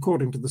making,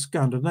 according to the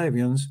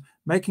Scandinavians,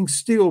 making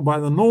steel by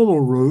the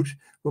normal route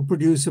will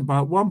produce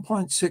about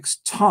 1.6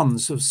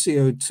 tons of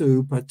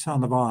CO2 per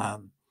ton of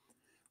iron.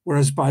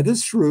 Whereas by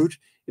this route,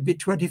 it'd be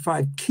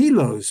 25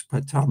 kilos per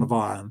ton of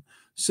iron.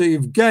 So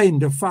you've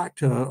gained a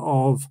factor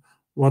of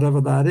whatever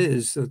that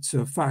is. That's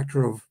a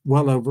factor of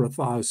well over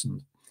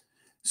 1,000.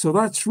 So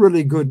that's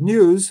really good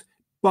news.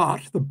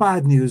 But the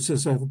bad news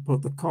is it'll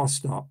put the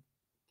cost up.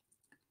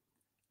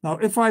 Now,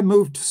 if I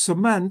move to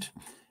cement,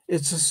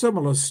 it's a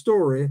similar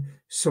story.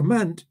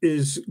 Cement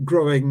is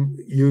growing,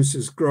 use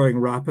is growing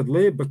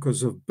rapidly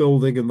because of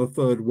building in the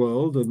third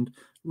world and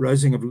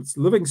raising of its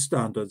living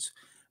standards.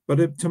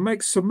 But to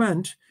make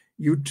cement,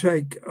 you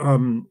take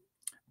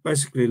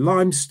basically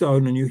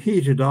limestone and you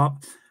heat it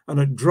up, and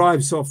it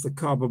drives off the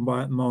carbon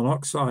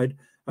monoxide,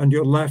 and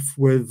you're left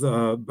with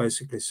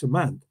basically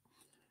cement.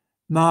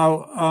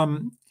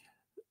 Now,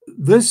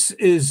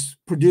 this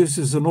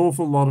produces an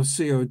awful lot of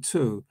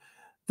CO2.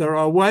 There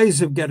are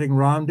ways of getting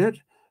around it,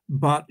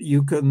 but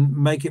you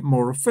can make it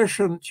more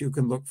efficient. You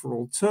can look for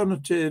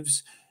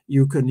alternatives.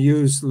 You can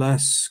use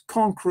less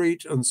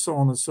concrete and so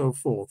on and so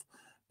forth.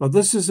 But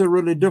this is a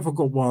really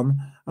difficult one.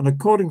 And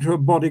according to a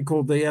body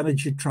called the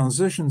Energy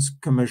Transitions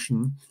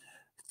Commission,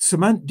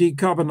 cement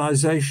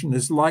decarbonisation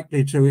is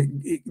likely to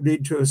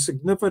lead to a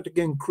significant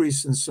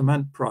increase in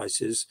cement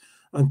prices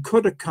and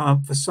could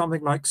account for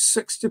something like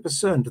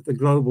 60% of the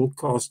global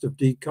cost of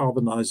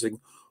decarbonising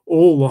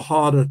all the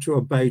harder to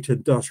abate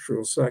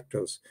industrial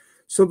sectors.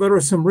 So there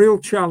are some real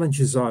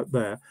challenges out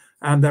there,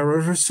 and there are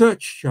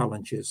research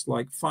challenges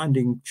like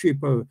finding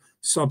cheaper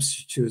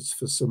substitutes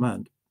for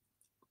cement.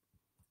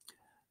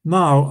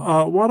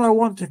 Now, what I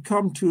want to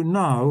come to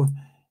now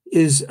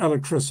is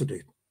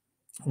electricity,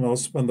 and I'll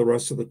spend the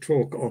rest of the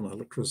talk on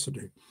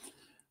electricity.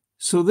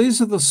 So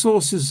these are the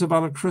sources of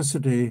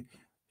electricity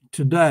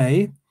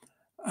today,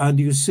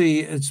 and you see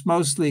it's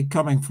mostly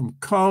coming from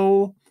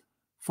coal,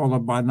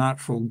 followed by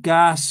natural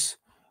gas.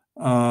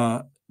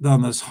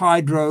 Then there's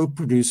hydro,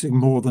 producing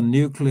more than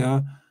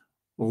nuclear,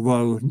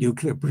 although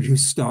nuclear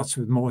starts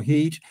with more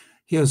heat.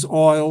 Here's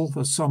oil.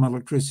 There's some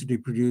electricity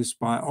produced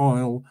by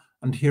oil,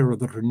 and here are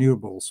the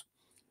renewables.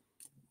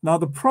 Now,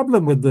 the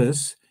problem with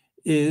this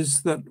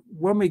is that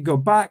when we go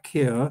back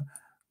here,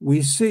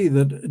 we see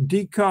that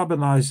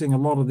decarbonizing a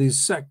lot of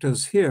these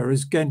sectors here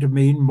is going to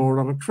mean more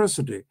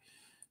electricity.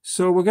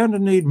 So we're going to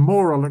need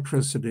more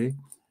electricity.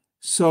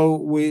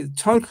 So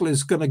total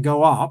is going to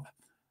go up,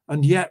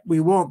 and yet we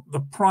want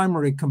the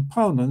primary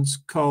components,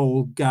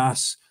 coal,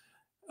 gas,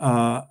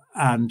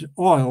 and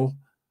oil.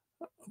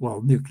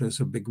 Well, nuclear is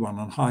a big one,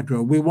 and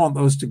hydro. We want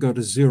those to go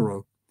to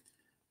zero.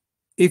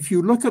 If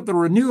you look at the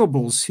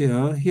renewables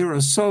here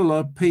are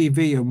solar,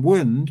 PV, and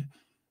wind.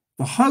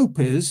 The hope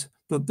is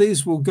that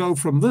these will go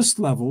from this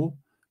level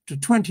to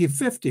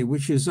 2050,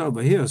 which is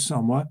over here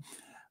somewhere,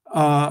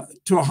 to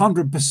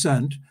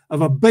 100%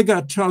 of a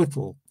bigger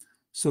total.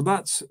 So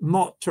that's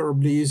not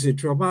terribly easy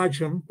to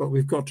imagine, but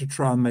we've got to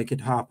try and make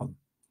it happen.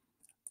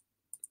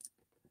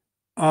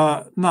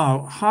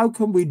 Now, how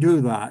can we do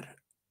that?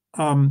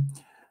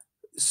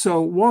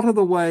 So what are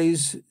the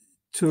ways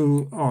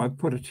to, I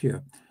put it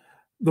here.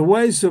 The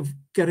ways of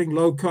getting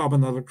low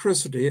carbon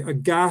electricity are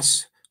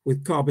gas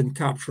with carbon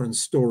capture and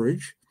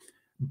storage,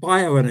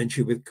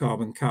 bioenergy with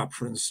carbon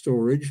capture and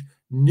storage,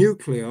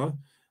 nuclear,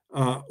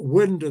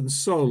 wind and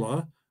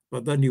solar,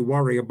 but then you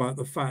worry about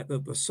the fact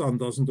that the sun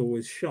doesn't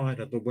always shine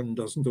and the wind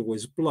doesn't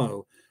always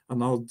blow.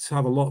 And I'll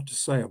have a lot to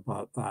say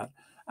about that.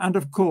 And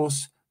of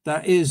course,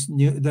 there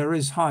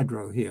is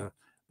hydro here.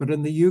 But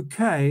in the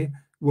UK,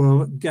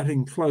 we're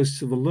getting close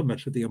to the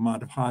limit of the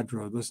amount of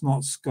hydro. There's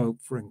not scope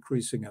for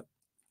increasing it.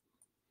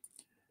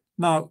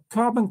 Now,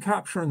 carbon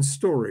capture and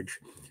storage.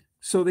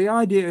 So the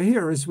idea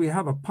here is we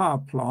have a power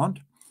plant,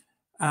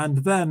 and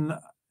then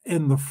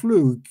in the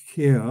flue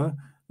here,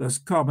 there's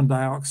carbon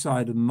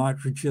dioxide and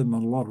nitrogen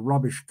and a lot of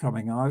rubbish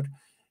coming out.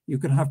 You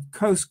can have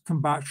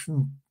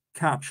post-combustion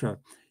capture.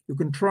 You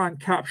can try and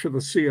capture the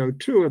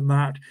CO2 in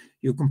that.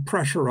 You can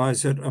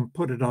pressurize it and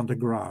put it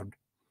underground.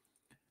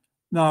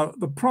 Now,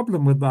 the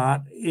problem with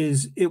that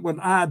is it would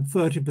add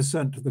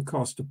 30% to the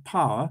cost of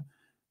power.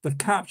 The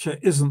capture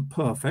isn't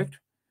perfect.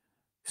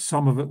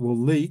 Some of it will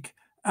leak,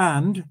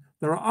 and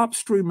there are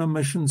upstream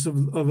emissions of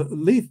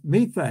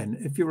methane.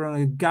 If you're in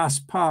a gas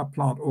power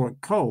plant or at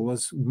coal,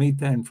 there's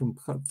methane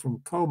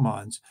from coal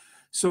mines.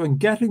 So in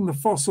getting the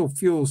fossil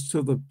fuels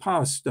to the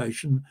power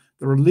station,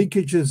 there are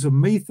leakages of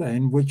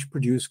methane which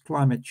produce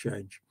climate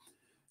change.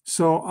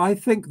 So I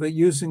think that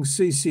using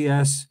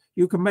CCS,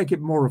 you can make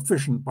it more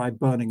efficient by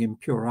burning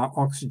impure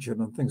oxygen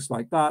and things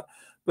like that,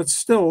 but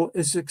still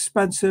it's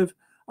expensive.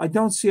 I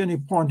don't see any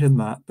point in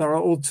that. There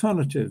are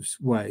alternatives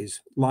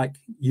ways, like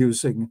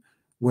using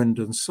wind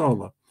and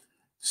solar.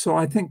 So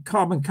I think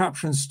carbon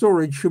capture and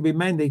storage should be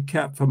mainly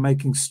kept for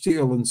making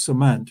steel and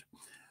cement,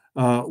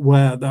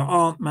 where there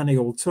aren't many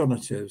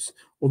alternatives,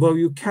 although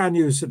you can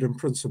use it in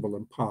principle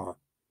in power.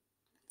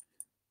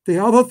 The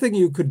other thing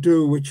you could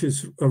do, which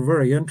is a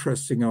very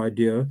interesting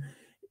idea,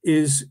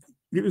 is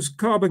use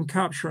carbon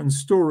capture and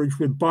storage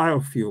with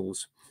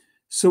biofuels.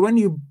 So when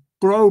you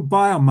grow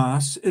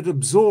biomass, it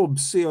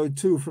absorbs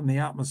CO2 from the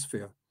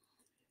atmosphere.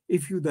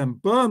 If you then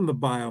burn the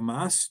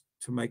biomass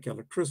to make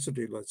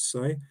electricity, let's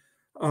say,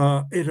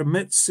 it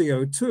emits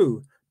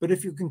CO2. But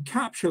if you can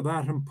capture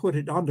that and put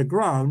it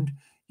underground,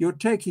 you're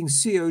taking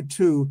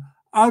CO2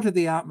 out of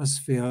the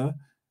atmosphere,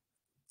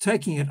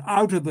 taking it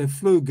out of the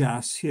flue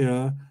gas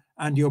here,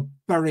 and you're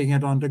burying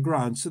it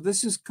underground. So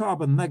this is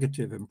carbon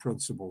negative in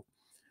principle.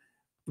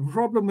 The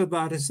problem with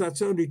that is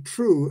that's only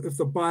true if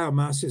the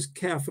biomass is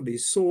carefully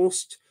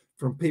sourced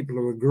from people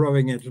who are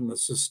growing it in a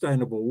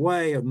sustainable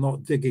way and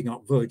not digging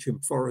up virgin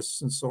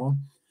forests and so on.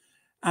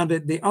 And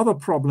the other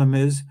problem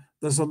is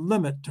there's a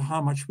limit to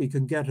how much we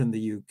can get in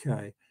the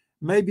UK.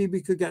 Maybe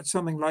we could get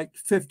something like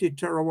 50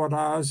 terawatt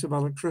hours of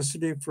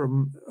electricity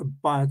from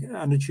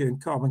bioenergy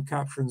and carbon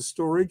capture and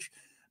storage,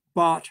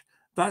 but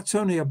that's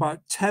only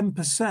about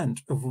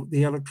 10% of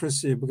the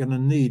electricity we're going to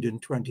need in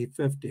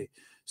 2050.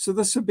 So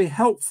this would be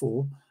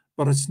helpful,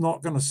 but it's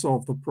not going to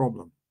solve the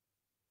problem.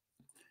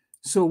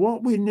 So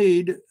what we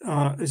need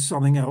is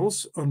something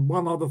else, and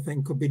one other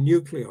thing could be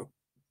nuclear.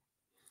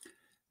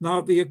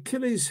 Now, the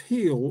Achilles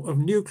heel of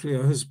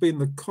nuclear has been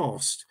the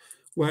cost,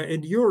 where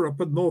in Europe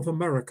and North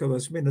America,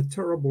 there's been a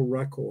terrible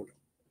record.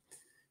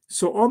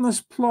 So on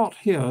this plot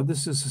here,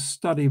 this is a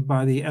study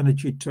by the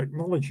Energy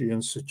Technology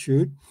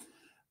Institute.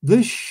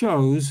 This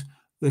shows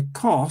the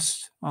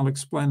cost, I'll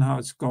explain how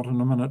it's got in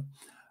a minute,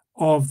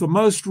 of the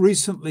most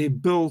recently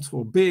built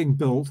or being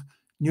built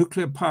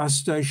nuclear power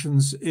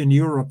stations in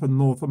Europe and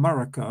North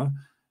America.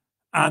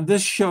 And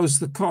this shows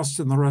the cost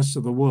in the rest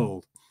of the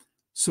world.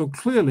 So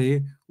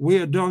clearly, we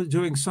are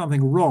doing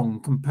something wrong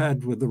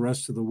compared with the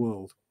rest of the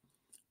world.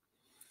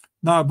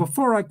 Now,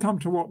 before I come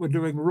to what we're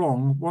doing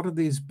wrong, what are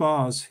these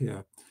bars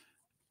here?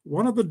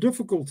 One of the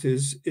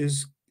difficulties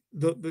is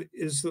that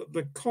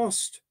the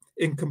cost,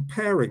 in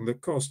comparing the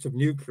cost of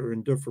nuclear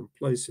in different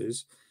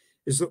places,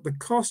 is that the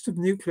cost of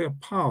nuclear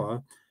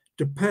power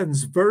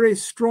depends very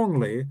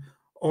strongly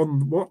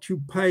on what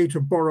you pay to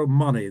borrow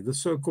money, the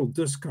so-called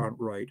discount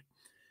rate.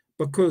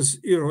 Because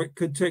it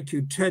could take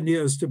you 10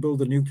 years to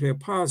build a nuclear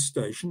power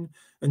station,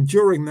 and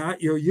during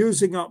that you're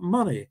using up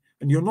money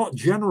and you're not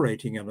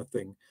generating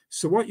anything.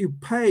 So what you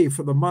pay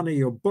for the money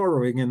you're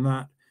borrowing in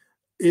that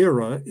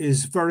era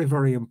is very,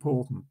 very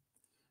important.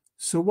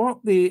 So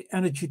what the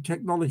Energy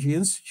Technology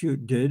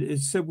Institute did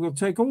is said, we'll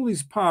take all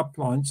these power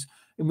plants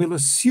and we'll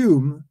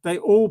assume they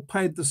all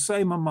paid the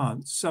same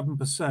amount,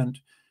 7%,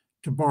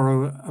 to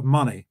borrow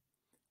money.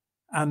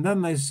 And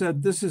then they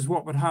said, this is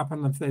what would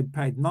happen if they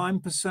paid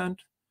 9%.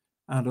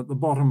 And at the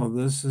bottom of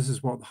this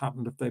is what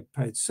happened if they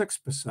paid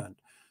 6%.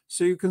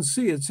 So you can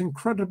see it's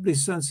incredibly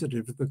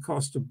sensitive to the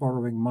cost of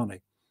borrowing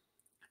money.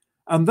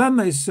 And then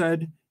they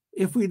said,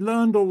 if we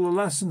learned all the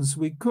lessons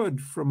we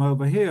could from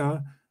over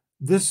here,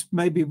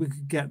 maybe we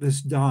could get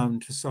this down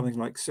to something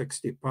like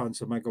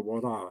 £60 a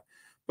megawatt hour.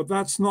 But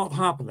that's not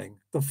happening.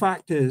 The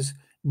fact is,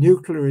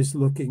 nuclear is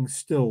looking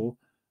still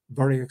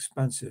very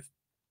expensive.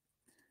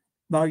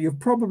 Now, you've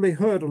probably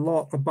heard a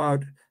lot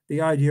about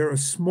the idea of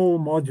small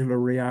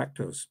modular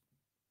reactors.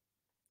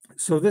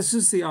 So this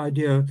is the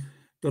idea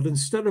that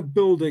instead of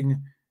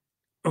building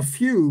a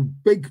few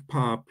big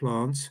power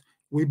plants,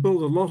 we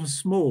build a lot of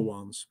small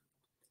ones.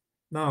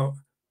 Now,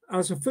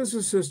 as a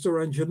physicist or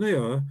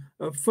engineer,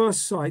 at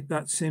first sight,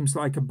 that seems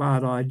like a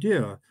bad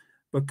idea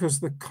because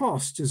the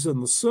cost is in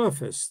the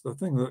surface, the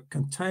thing that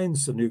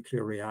contains the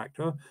nuclear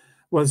reactor,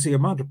 whereas the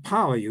amount of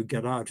power you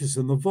get out is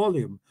in the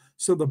volume.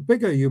 So the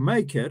bigger you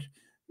make it,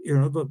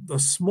 the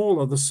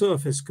smaller the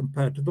surface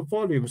compared to the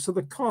volume. So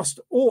the cost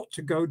ought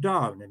to go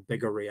down in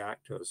bigger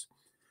reactors,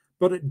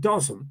 but it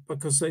doesn't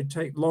because they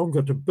take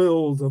longer to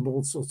build and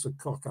all sorts of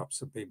cock-ups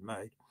have been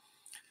made.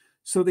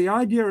 So the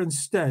idea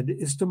instead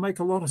is to make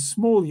a lot of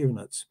small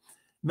units,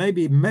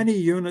 maybe many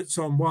units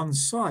on one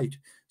site.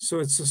 So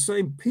it's the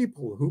same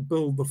people who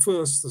build the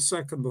first, the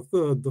second, the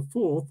third, the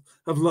fourth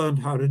have learned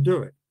how to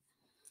do it.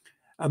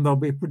 And there'll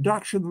be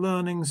production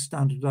learning,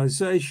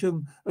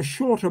 standardization, a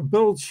shorter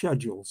build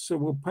schedule. So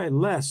we'll pay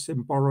less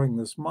in borrowing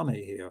this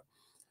money here.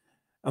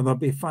 And there'll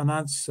be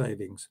finance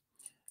savings.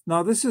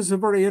 Now, this is a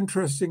very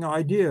interesting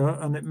idea,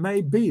 and it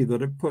may be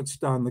that it puts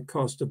down the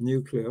cost of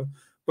nuclear,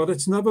 but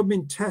it's never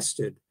been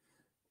tested.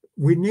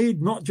 We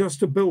need not just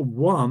to build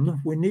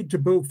one, we need to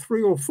build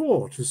 3 or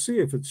 4 to see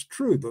if it's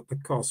true that the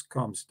cost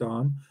comes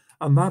down.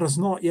 And that has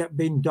not yet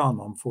been done,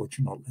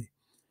 unfortunately.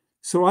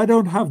 So I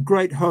don't have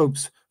great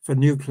hopes for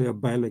nuclear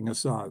bailing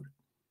us out.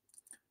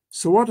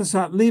 So what does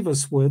that leave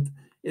us with?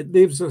 It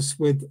leaves us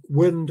with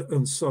wind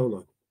and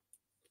solar.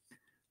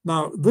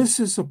 Now, this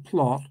is a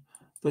plot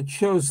that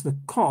shows the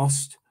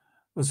cost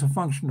as a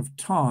function of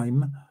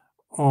time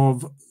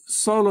of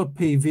solar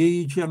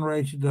PV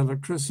generated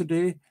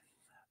electricity,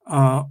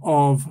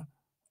 of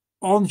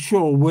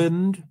onshore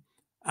wind,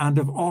 and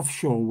of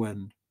offshore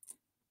wind.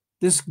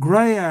 This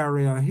gray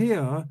area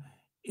here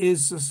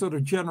is the sort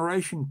of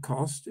generation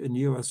cost in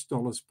US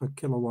dollars per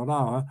kilowatt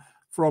hour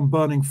from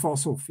burning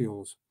fossil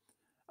fuels.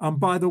 And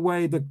by the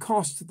way, the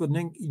cost of the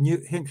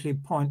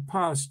Hinkley Point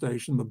power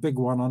station, the big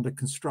one under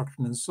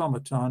construction in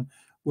Summertown,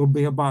 will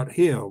be about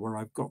here where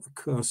I've got the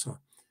cursor.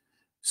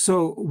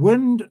 So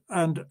wind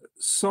and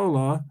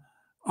solar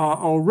are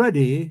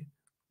already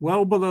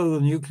well below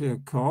the nuclear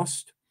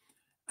cost,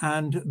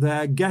 and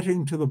they're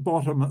getting to the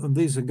bottom, and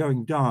these are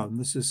going down.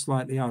 This is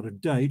slightly out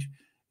of date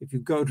If you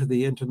go to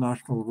the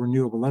International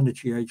Renewable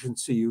Energy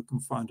Agency, you can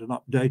find an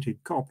updated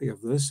copy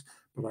of this,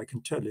 but I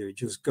can tell you it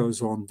just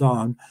goes on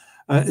down,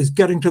 is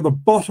getting to the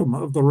bottom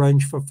of the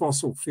range for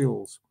fossil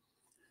fuels.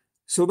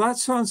 So that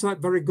sounds like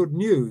very good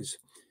news,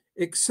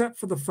 except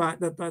for the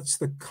fact that that's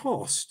the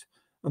cost.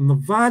 And the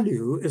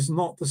value is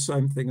not the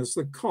same thing as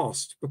the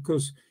cost,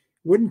 because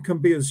wind can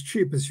be as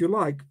cheap as you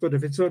like, but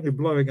if it's only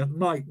blowing at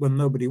night when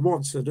nobody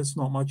wants it, it's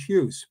not much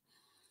use.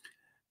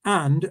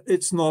 And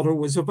it's not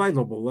always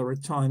available. There are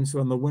times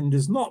when the wind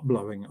is not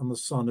blowing and the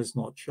sun is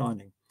not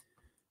shining.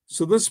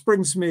 So this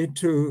brings me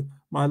to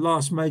my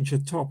last major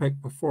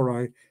topic before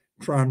I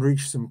try and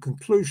reach some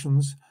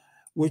conclusions,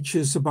 which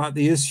is about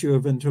the issue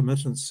of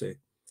intermittency.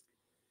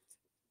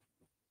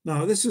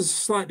 Now, this is a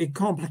slightly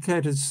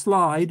complicated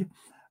slide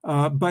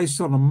based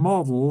on a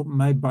model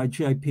made by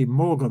J.P.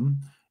 Morgan.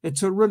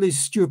 It's a really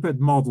stupid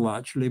model,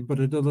 actually, but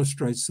it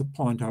illustrates the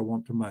point I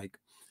want to make.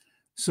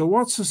 So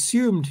what's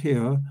assumed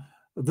here,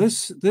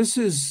 this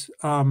is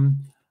a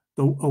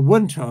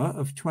winter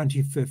of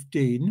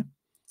 2015,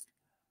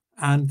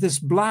 and this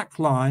black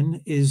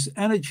line is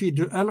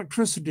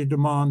electricity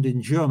demand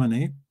in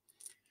Germany,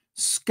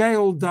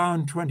 scaled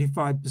down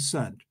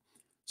 25%.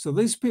 So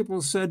these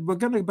people said, we're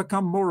going to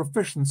become more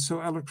efficient,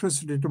 so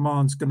electricity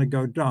demand is going to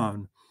go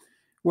down.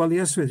 Well,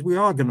 yes, we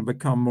are going to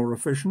become more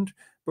efficient,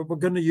 but we're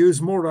going to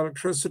use more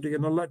electricity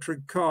in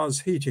electric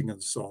cars, heating,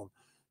 and so on.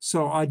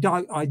 So I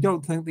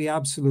don't think the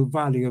absolute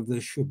value of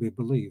this should be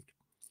believed.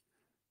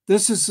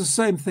 This is the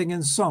same thing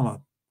in summer.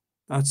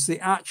 That's the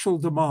actual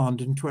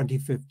demand in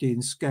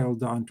 2015, scaled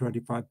down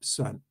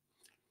 25%.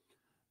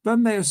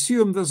 Then they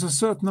assume there's a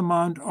certain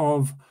amount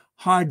of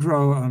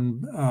hydro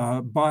and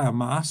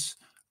biomass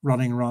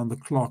running around the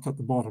clock at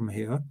the bottom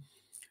here.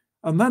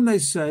 And then they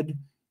said,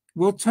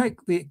 we'll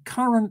take the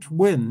current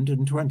wind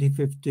in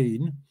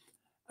 2015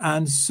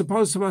 and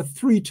suppose about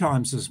 3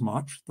 times as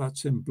much,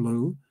 that's in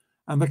blue,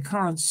 and the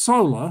current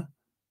solar,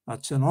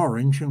 that's in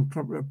orange, and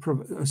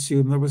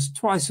assume there was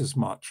twice as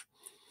much.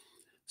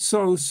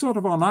 So sort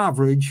of on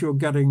average, you're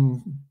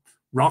getting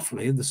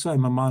roughly the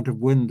same amount of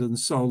wind and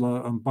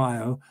solar and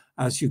bio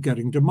as you're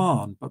getting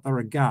demand, but there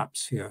are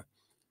gaps here.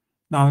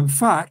 Now, in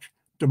fact,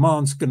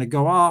 demand's going to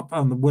go up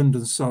and the wind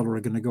and solar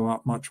are going to go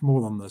up much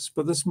more than this,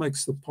 but this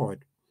makes the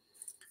point.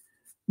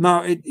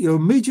 Now, you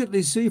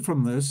immediately see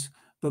from this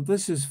that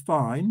this is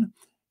fine,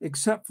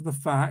 except for the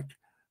fact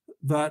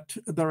that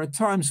there are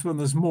times when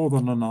there's more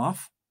than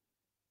enough.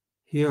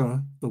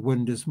 Here, the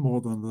wind is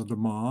more than the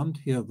demand.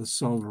 Here, the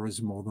solar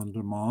is more than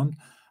demand.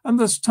 And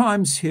there's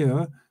times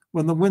here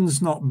when the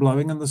wind's not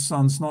blowing and the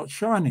sun's not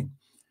shining.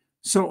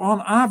 So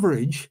on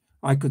average,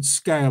 I could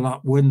scale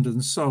up wind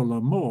and solar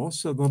more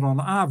so that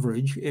on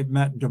average it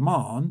met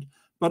demand,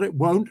 but it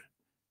won't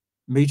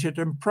meet it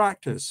in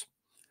practice.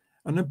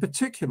 And in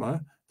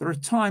particular, there are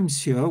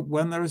times here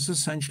when there is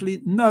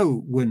essentially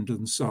no wind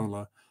and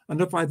solar. And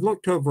if I'd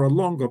looked over a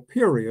longer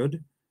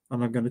period,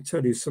 and I'm going to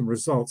tell you some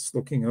results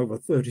looking over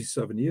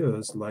 37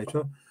 years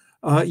later,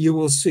 you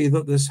will see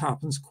that this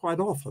happens quite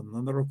often.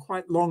 And there are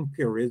quite long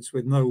periods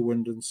with no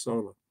wind and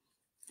solar.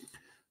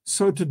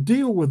 So to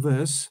deal with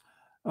this,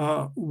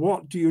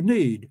 what do you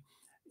need?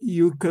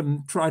 You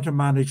can try to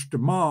manage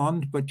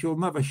demand, but you'll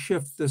never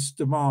shift this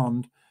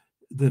demand,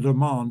 the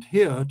demand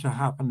here to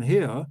happen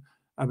here.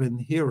 I mean,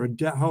 here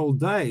are whole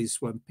days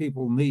when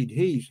people need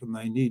heat and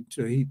they need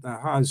to heat their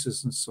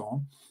houses and so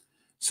on.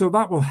 So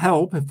that will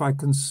help if I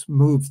can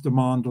smooth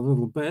demand a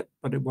little bit,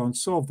 but it won't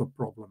solve the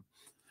problem.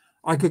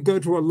 I could go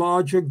to a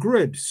larger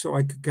grid, so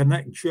I could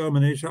connect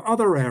Germany to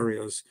other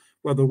areas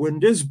where the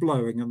wind is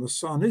blowing and the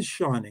sun is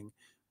shining.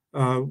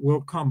 We'll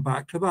come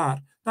back to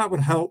that. That would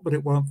help, but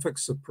it won't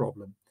fix the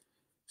problem.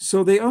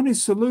 So the only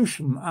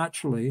solution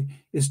actually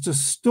is to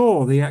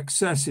store the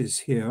excesses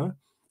here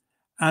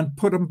and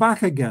put them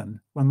back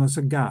again when there's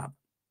a gap.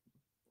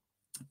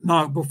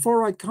 Now,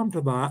 before I come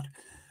to that,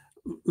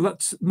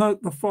 let's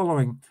note the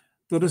following,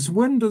 that as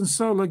wind and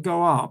solar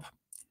go up,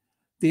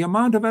 the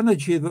amount of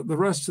energy that the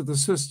rest of the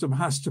system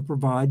has to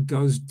provide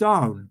goes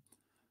down.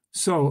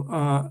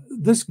 So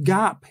this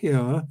gap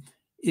here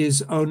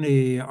is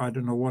only, I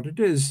don't know what it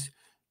is,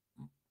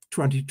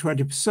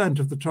 20%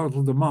 of the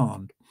total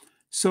demand.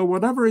 So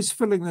whatever is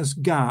filling this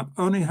gap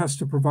only has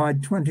to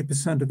provide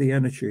 20% of the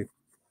energy.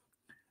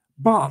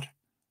 But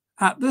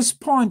at this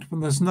point, when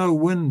there's no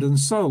wind and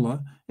solar,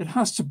 it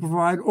has to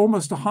provide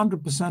almost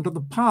 100% of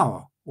the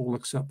power, all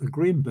except the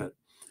green bit.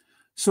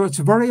 So it's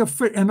very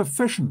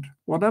inefficient.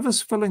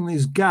 Whatever's filling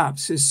these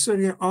gaps is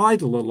sitting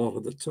idle a lot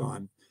of the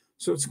time.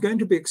 So it's going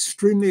to be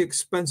extremely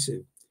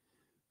expensive.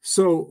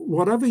 So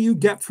whatever you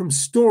get from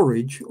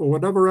storage or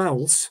whatever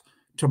else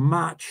to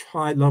match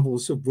high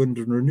levels of wind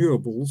and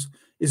renewables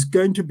is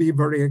going to be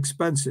very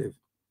expensive.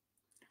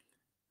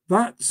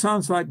 That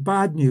sounds like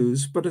bad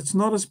news, but it's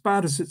not as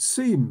bad as it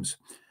seems,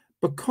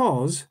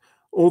 because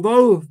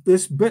although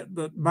this bit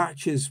that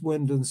matches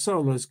wind and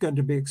solar is going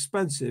to be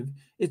expensive,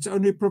 it's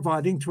only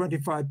providing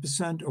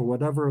 25% or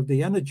whatever of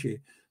the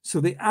energy.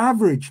 So the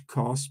average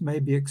cost may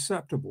be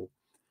acceptable,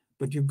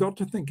 but you've got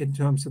to think in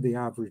terms of the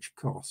average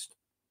cost.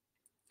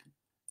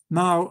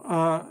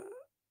 Now,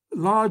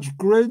 large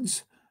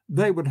grids,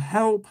 they would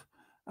help.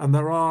 And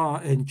there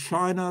are, in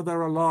China,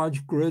 there are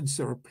large grids.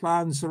 There are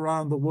plans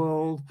around the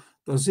world.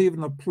 There's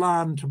even a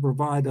plan to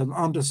provide an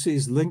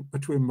underseas link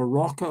between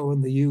Morocco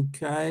and the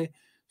UK,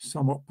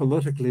 somewhat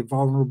politically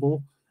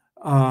vulnerable,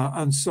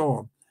 and so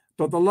on.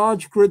 But the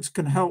large grids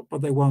can help,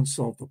 but they won't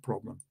solve the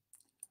problem.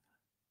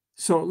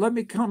 So let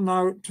me come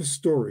now to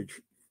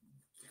storage.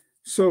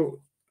 So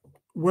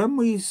when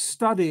we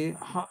study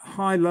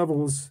high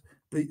levels,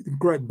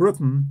 Great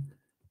Britain,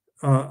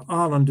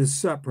 Ireland is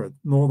separate.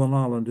 Northern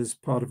Ireland is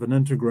part of an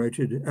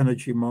integrated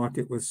energy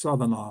market with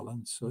Southern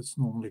Ireland, so it's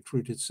normally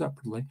treated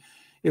separately.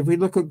 If we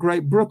look at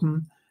Great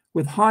Britain,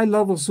 with high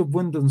levels of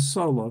wind and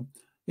solar,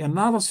 the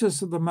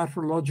analysis of the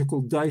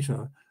meteorological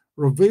data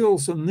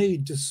reveals a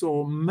need to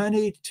store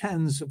many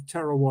tens of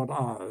terawatt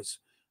hours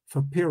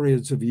for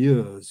periods of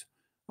years.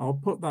 I'll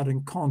put that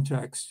in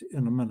context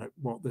in a minute,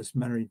 what this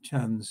many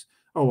tens,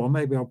 or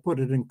maybe I'll put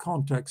it in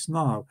context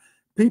now.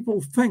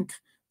 People think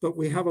that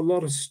we have a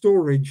lot of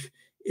storage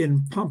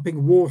in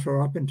pumping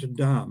water up into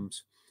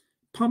dams.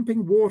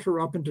 Pumping water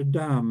up into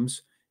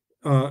dams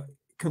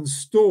can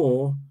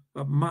store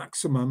at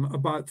maximum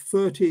about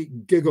 30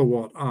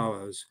 gigawatt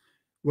hours.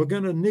 We're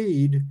going to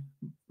need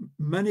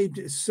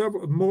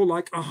more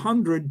like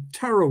 100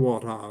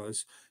 terawatt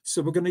hours.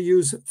 So we're going to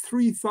use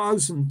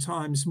 3,000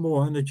 times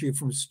more energy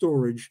from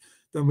storage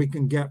than we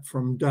can get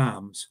from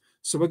dams.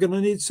 So we're going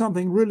to need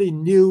something really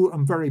new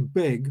and very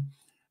big.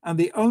 And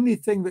the only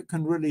thing that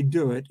can really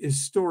do it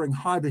is storing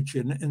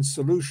hydrogen in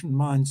solution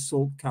mined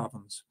salt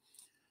caverns,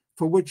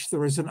 for which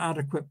there is an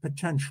adequate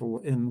potential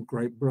in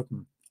Great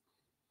Britain.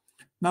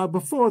 Now,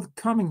 before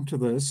coming to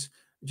this,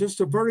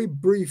 just a very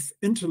brief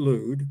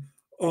interlude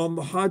on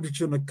the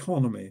hydrogen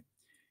economy.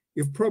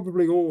 You've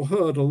probably all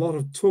heard a lot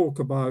of talk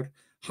about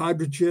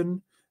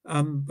hydrogen,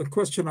 and the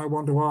question I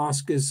want to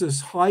ask is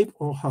this hype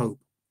or hope?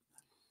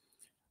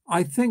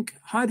 I think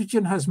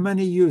hydrogen has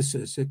many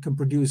uses. It can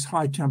produce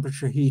high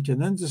temperature heat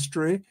in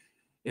industry.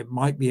 It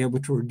might be able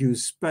to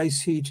reduce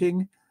space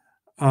heating.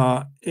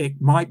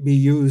 It might be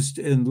used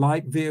in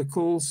light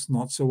vehicles,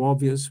 not so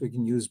obvious. We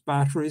can use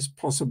batteries,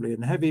 possibly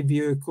in heavy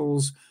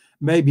vehicles,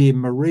 maybe in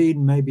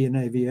marine, maybe in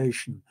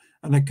aviation.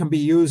 And it can be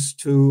used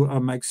to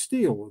make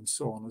steel and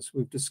so on, as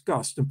we've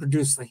discussed, and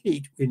produce the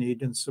heat we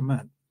need in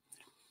cement.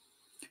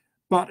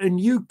 But in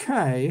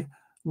UK,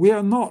 we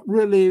are not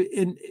really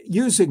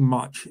using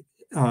much.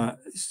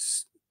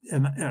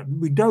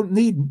 We don't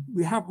need,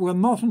 we're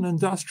not an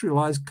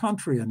industrialized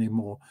country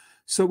anymore.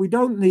 So we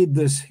don't need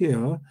this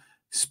here.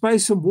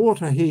 Space and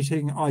water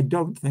heating, I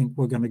don't think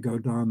we're going to go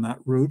down that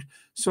route.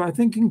 So I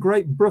think in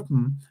Great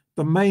Britain,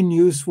 the main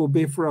use will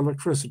be for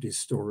electricity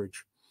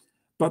storage.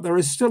 But there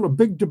is still a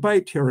big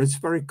debate here. It's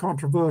very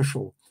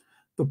controversial.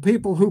 The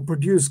people who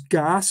produce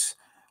gas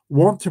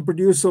want to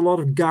produce a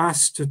lot of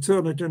gas to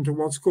turn it into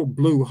what's called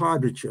blue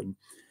hydrogen.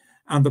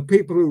 And the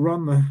people who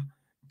run the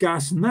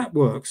gas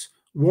networks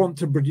want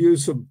to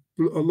produce a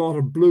lot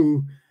of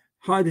blue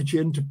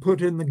hydrogen to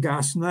put in the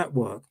gas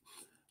network.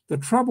 The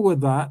trouble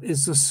with that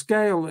is the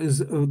scale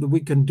that we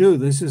can do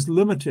this is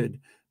limited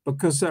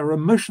because there are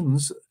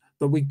emissions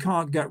that we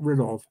can't get rid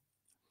of.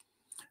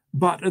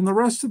 But in the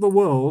rest of the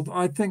world,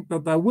 I think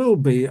that there will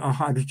be a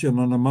hydrogen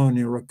and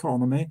ammonia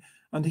economy.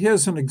 And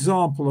here's an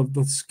example of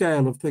the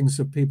scale of things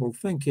that people are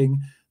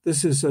thinking.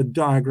 This is a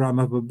diagram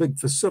of a big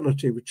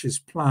facility which is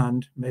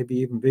planned, maybe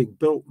even being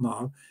built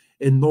now,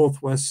 in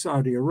northwest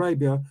Saudi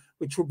Arabia,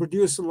 which will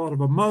produce a lot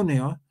of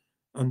ammonia.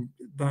 And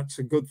that's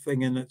a good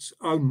thing in its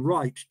own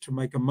right to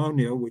make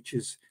ammonia, which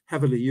is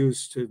heavily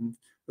used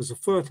as a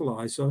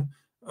fertilizer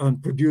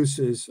and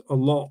produces a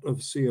lot of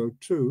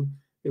CO2.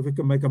 If we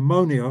can make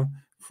ammonia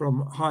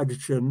from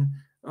hydrogen,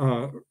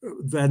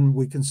 then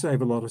we can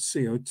save a lot of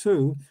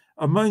CO2.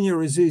 Ammonia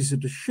is easy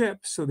to ship,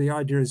 so the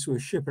idea is we'll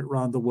ship it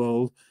around the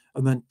world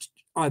and then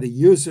either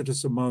use it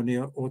as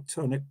ammonia or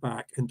turn it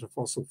back into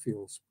fossil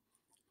fuels.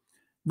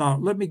 Now,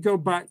 let me go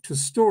back to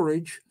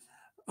storage.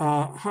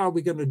 How are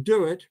we going to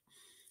do it?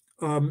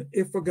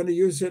 If we're going to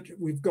use it,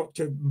 we've got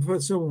to,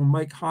 first of all,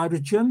 make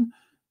hydrogen.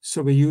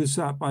 So we use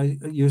that by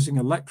using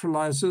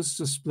electrolyzers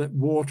to split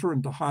water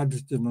into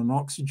hydrogen and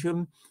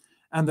oxygen.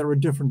 And there are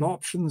different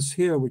options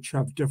here which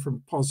have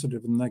different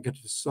positive and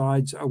negative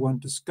sides. I won't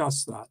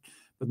discuss that,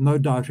 but no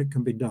doubt it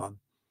can be done.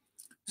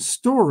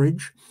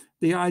 Storage,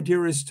 the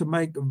idea is to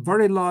make a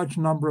very large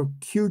number of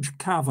huge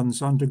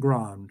caverns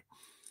underground.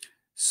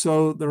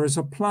 So there is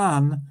a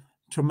plan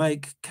to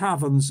make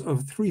caverns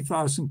of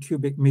 3,000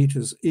 cubic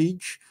meters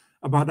each,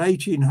 about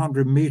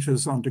 1,800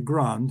 meters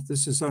underground.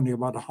 This is only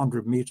about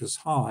 100 meters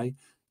high,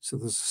 so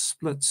there's a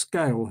split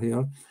scale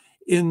here,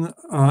 in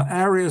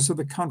areas of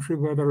the country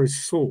where there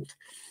is salt.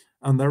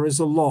 And there is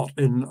a lot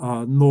in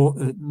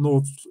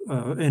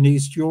in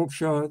East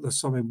Yorkshire, there's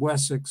some in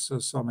Wessex,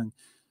 there's some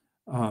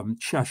in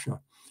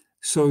Cheshire.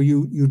 So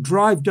you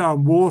drive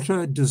down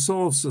water, it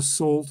dissolves the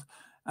salt,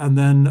 and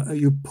then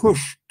you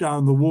push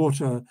down the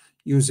water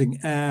using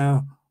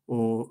air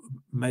or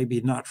maybe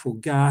natural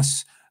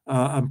gas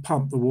and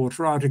pump the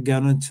water out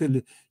again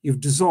until you've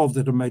dissolved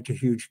it and made a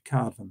huge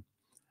cavern.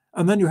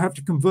 And then you have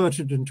to convert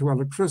it into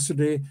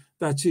electricity.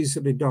 That's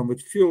easily done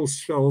with fuel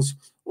cells,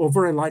 or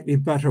very likely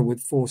better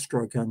with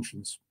four-stroke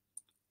engines.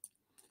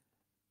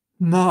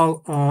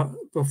 Now,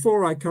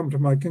 before I come to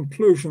my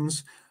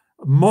conclusions,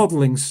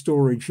 modeling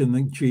storage in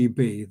the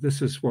GB.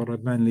 This is what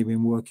I've mainly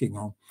been working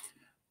on.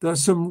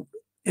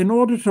 In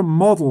order to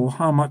model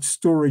how much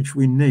storage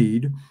we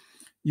need,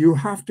 you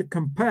have to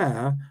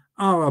compare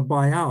hour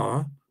by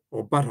hour,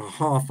 or better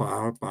half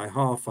hour by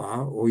half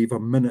hour, or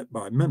even minute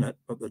by minute,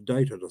 but the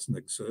data doesn't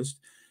exist.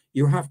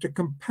 You have to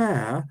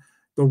compare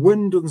the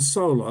wind and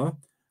solar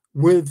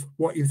with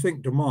what you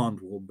think demand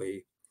will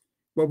be.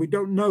 Well, we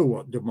don't know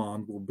what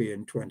demand will be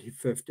in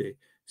 2050.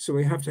 So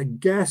we have to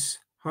guess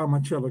how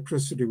much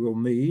electricity we'll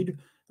need,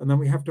 and then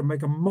we have to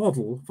make a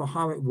model for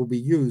how it will be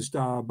used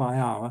hour by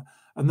hour,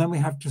 and then we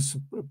have to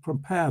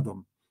compare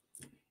them.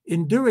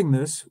 In doing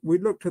this, we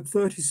looked at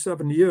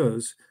 37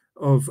 years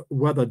of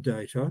weather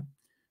data.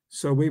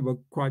 So we were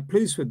quite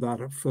pleased with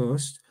that at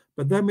first,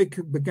 but then we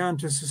began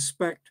to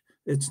suspect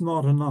it's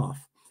not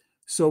enough.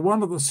 So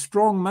one of the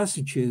strong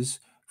messages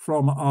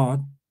from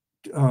our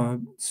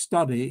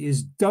study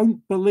is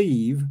don't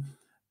believe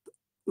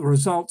the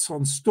results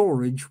on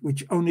storage,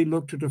 which only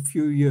looked at a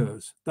few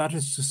years. That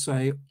is to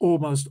say,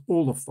 almost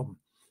all of them.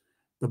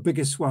 The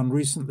biggest one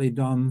recently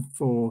done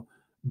for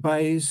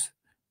BEIS,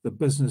 the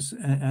Business,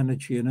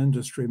 Energy and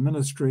Industry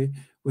Ministry,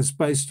 was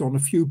based on a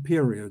few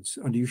periods,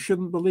 and you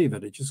shouldn't believe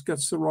it. It just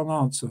gets the wrong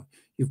answer.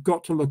 You've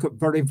got to look at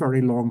very,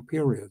 very long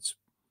periods.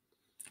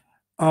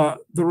 The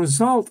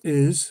result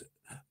is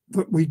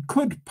that we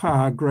could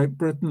power Great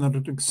Britain at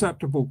an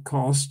acceptable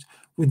cost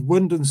with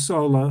wind and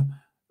solar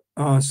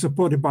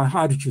supported by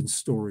hydrogen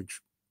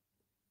storage.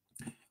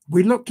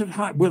 We looked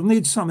at we'll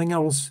need something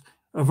else,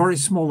 a very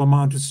small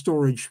amount of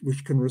storage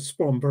which can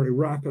respond very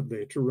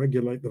rapidly to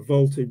regulate the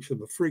voltage and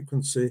the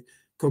frequency,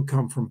 could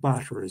come from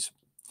batteries.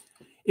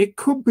 It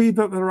could be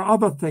that there are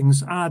other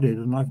things added,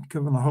 and I've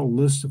given a whole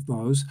list of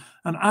those,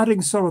 and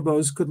adding some of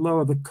those could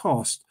lower the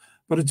cost.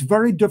 But it's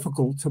very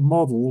difficult to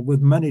model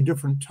with many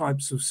different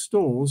types of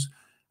stores,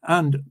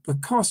 and the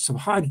costs of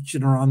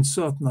hydrogen are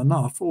uncertain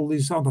enough. All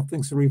these other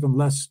things are even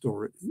less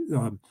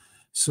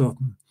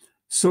certain.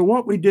 So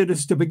what we did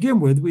is, to begin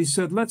with, we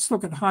said, let's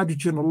look at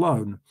hydrogen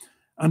alone.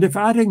 And if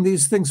adding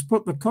these things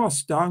put the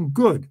cost down,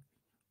 good.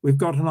 We've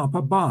got an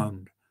upper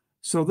bound.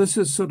 So this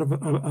is sort of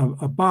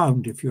a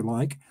bound, if you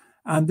like.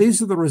 And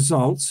these are the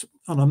results.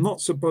 And I'm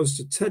not supposed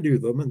to tell you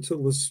them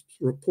until this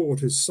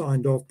report is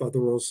signed off by the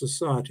Royal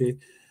Society.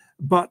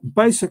 But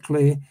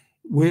basically,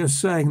 we're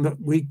saying that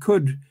we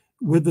could,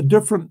 with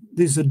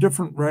these are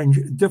different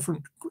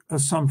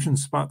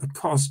assumptions about the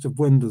cost of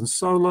wind and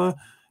solar,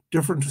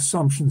 different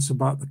assumptions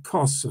about the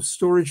costs of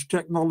storage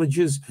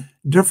technologies,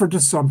 different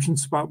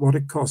assumptions about what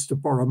it costs to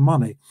borrow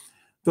money,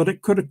 that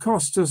it could have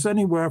cost us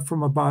anywhere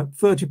from about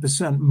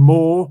 30%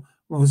 more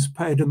was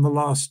paid in the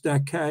last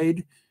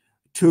decade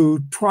to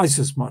twice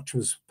as much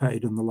was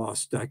paid in the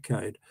last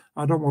decade.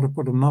 I don't want to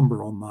put a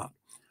number on that.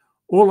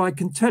 All I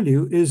can tell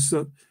you is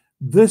that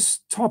this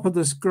top of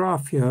this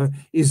graph here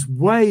is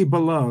way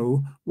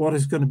below what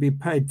is going to be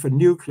paid for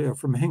nuclear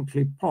from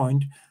Hinkley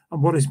Point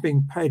and what is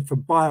being paid for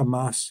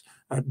biomass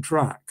at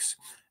Drax.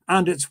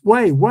 And it's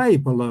way, way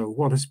below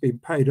what has been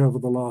paid over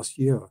the last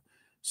year.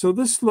 So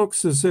this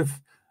looks as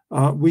if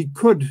we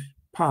could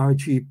power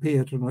GP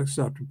at an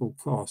acceptable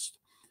cost.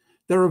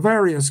 There are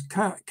various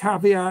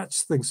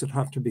caveats, things that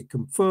have to be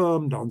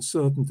confirmed,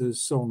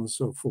 uncertainties, so on and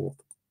so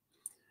forth.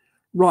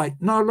 Right,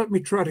 now let me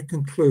try to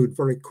conclude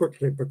very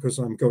quickly because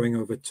I'm going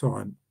over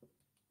time.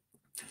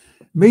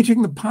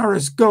 Meeting the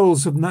Paris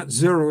goals of net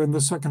zero in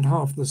the second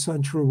half of the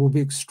century will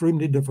be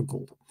extremely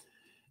difficult.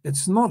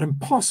 It's not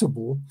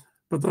impossible,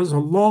 but there's a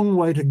long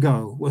way to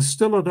go. We're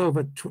still at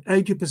over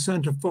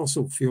 80% of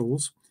fossil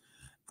fuels,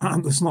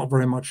 and there's not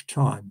very much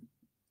time.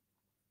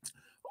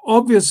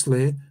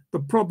 Obviously, the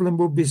problem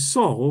will be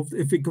solved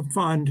if we can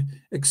find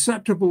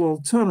acceptable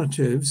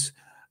alternatives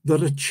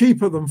that are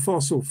cheaper than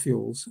fossil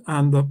fuels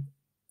and that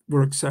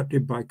were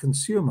accepted by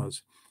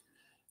consumers.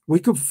 We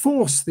could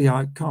force the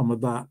outcome of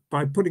that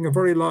by putting a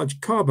very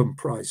large carbon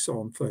price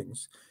on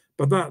things,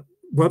 but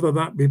whether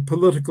that be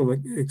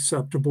politically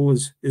acceptable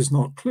is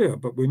not clear,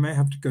 but we may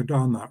have to go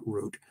down that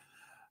route.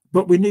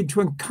 But we need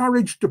to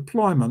encourage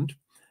deployment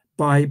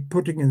by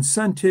putting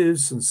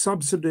incentives and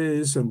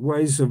subsidies and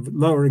ways of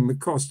lowering the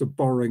cost of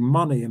borrowing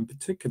money in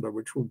particular,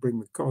 which will bring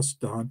the cost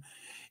down,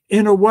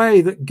 in a way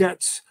that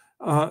gets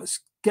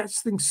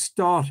things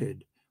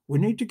started. We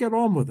need to get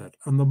on with it.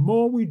 And the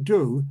more we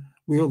do,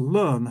 we'll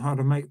learn how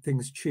to make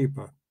things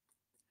cheaper.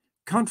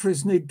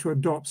 Countries need to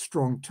adopt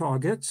strong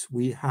targets.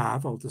 We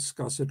have, I'll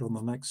discuss it on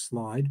the next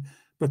slide,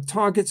 but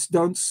targets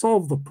don't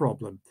solve the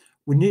problem.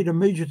 We need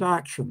immediate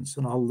actions,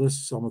 and I'll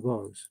list some of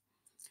those.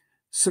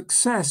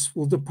 Success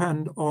will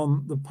depend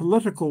on the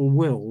political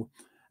will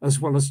as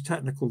well as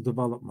technical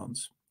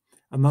developments.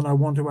 And then I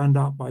want to end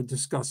up by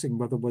discussing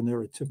whether we're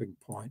near a tipping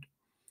point.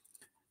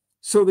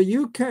 So the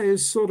UK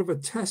is sort of a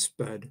test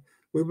bed.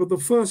 We were the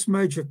first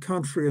major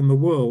country in the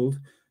world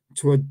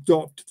to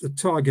adopt the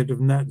target of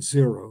net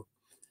zero.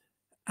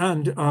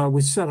 And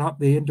we set up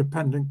the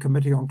Independent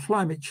Committee on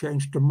Climate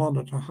Change to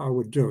monitor how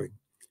we're doing.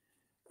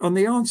 And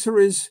the answer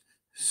is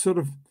sort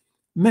of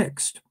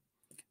mixed.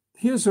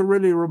 Here's a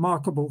really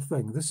remarkable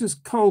thing. This is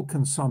coal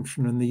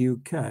consumption in the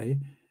UK,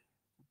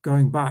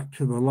 going back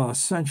to the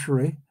last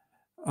century,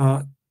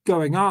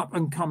 going up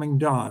and coming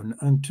down.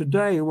 And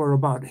today we're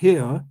about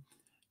here.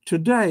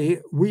 Today,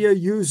 we are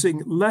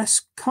using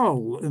less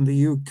coal in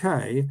the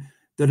UK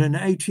than in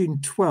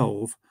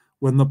 1812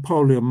 when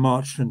Napoleon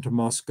marched into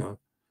Moscow.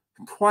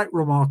 Quite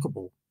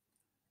remarkable.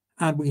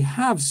 And we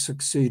have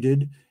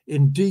succeeded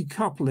in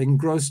decoupling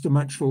gross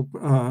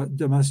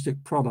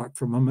domestic product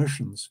from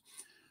emissions.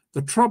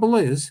 The trouble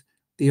is,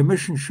 the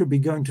emissions should be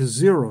going to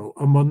zero,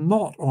 and we're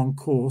not on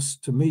course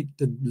to meet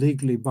the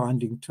legally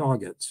binding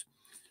targets.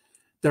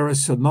 There are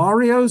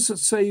scenarios that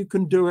say you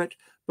can do it,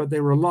 but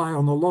they rely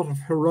on a lot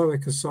of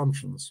heroic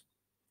assumptions.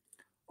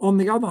 On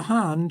the other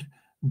hand,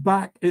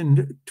 back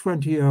in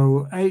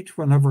 2008,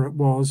 whenever it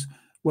was,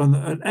 when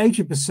an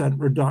 80%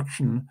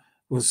 reduction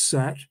was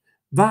set,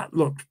 that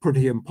looked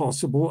pretty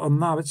impossible, and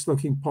now it's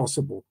looking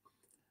possible.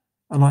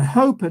 And I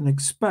hope and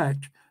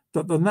expect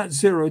that the net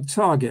zero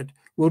target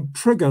will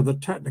trigger the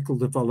technical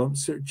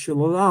developments which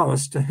will allow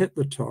us to hit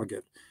the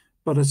target,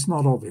 but it's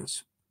not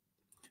obvious.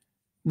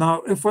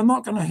 Now, if we're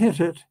not going to hit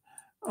it,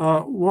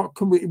 what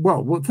can we,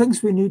 well,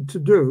 things we need to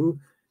do,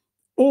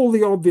 all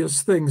the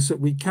obvious things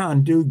that we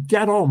can do,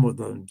 get on with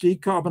them.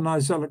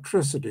 Decarbonize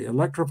electricity,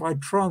 electrify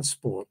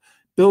transport,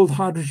 build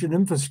hydrogen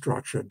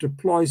infrastructure,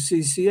 deploy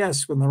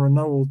CCS when there are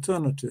no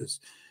alternatives,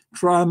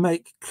 try and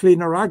make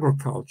cleaner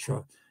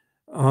agriculture,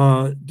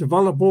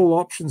 develop all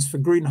options for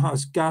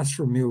greenhouse gas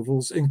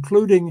removals,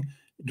 including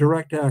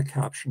direct air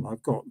capture.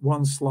 I've got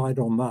one slide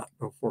on that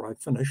before I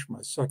finish.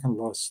 My second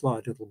last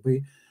slide it'll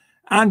be.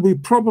 And we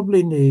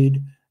probably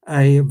need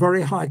a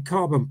very high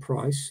carbon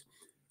price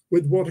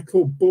with what are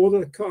called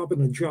border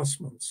carbon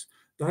adjustments.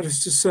 That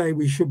is to say,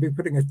 we should be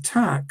putting a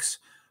tax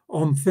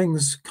on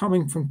things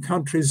coming from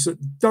countries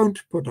that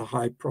don't put a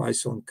high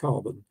price on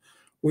carbon.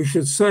 We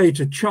should say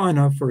to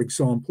China, for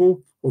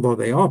example, although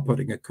they are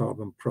putting a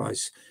carbon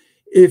price,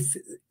 if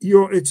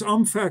it's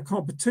unfair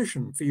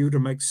competition for you to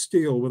make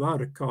steel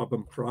without a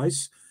carbon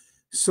price.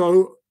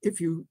 So if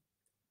you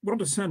want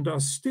to send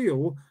us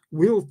steel,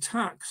 we'll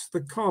tax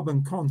the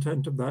carbon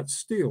content of that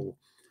steel.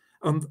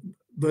 And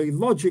the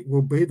logic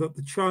will be that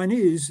the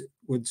Chinese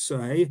would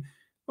say,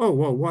 oh,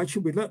 well, why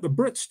should we let the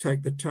Brits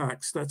take the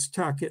tax? Let's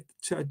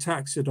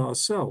tax it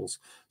ourselves.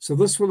 So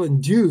this will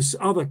induce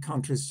other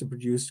countries to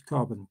produce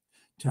carbon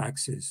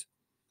taxes.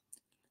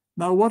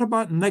 Now, what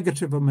about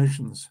negative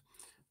emissions?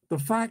 The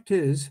fact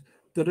is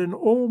that in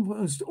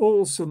almost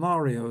all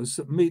scenarios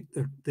that meet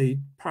the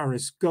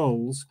Paris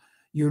goals,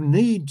 you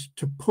need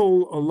to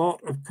pull a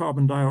lot of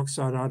carbon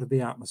dioxide out of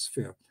the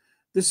atmosphere.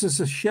 This is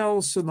a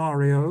Shell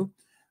scenario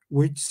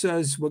which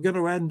says we're going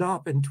to end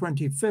up in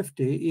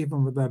 2050,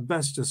 even with their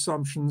best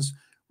assumptions,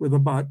 with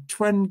about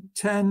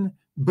 10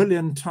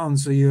 billion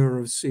tons a year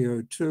of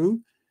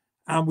CO2,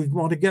 and we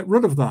want to get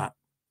rid of that.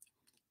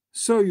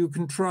 So you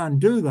can try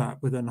and do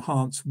that with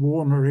enhanced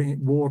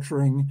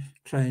watering,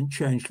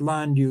 change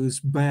land use,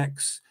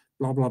 BECCS,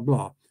 blah, blah,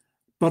 blah.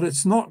 But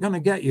it's not going to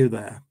get you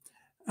there.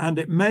 And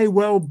it may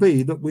well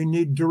be that we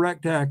need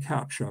direct air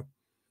capture.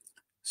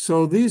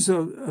 So these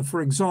are,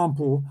 for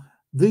example,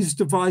 these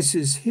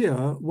devices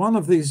here, one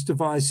of these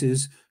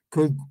devices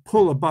could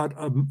pull about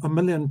a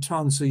million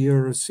tons a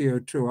year of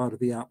CO2 out of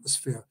the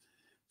atmosphere.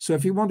 So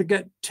if you want to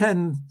get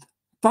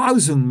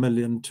 10,000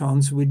 million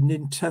tons, we'd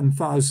need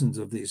 10,000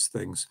 of these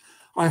things.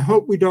 I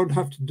hope we don't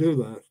have to do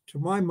that. To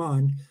my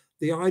mind,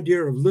 the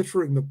idea of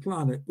littering the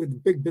planet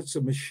with big bits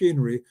of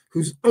machinery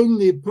whose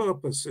only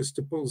purpose is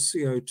to pull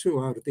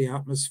CO2 out of the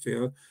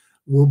atmosphere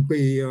will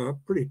be a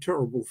pretty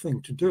terrible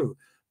thing to do.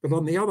 But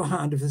on the other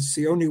hand, if it's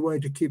the only way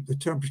to keep the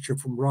temperature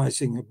from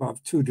rising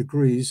above 2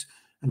 degrees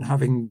and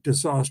having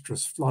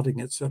disastrous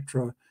flooding,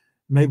 etc.,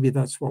 maybe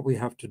that's what we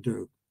have to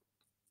do.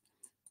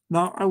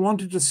 Now, I want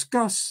to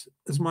discuss,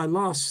 as my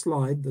last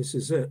slide, this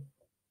is it,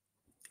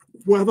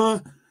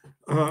 whether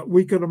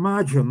we can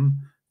imagine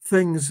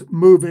things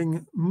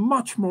moving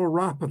much more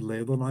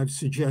rapidly than I've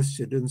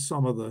suggested in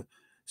some of the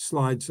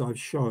slides I've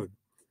shown.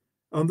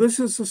 And this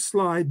is a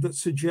slide that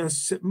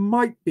suggests it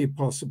might be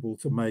possible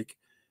to make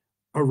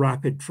a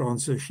rapid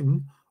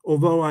transition,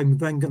 although I'm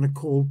then going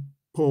to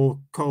pour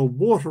cold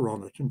water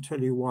on it and tell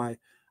you why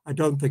I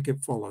don't think it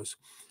follows.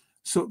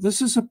 So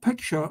this is a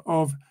picture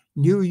of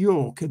New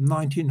York in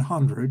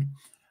 1900,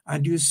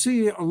 and you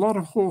see a lot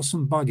of horse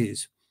and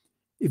buggies.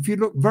 If you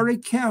look very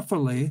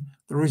carefully,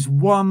 there is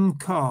one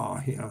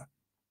car here.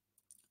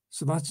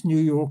 So that's New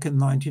York in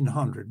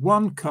 1900.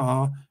 One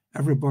car,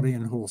 everybody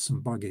in horse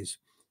and buggies.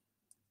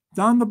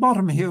 Down the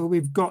bottom here,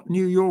 we've got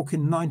New York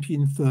in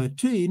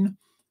 1913,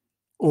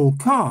 all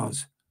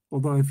cars,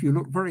 although if you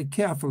look very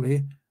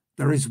carefully,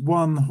 there is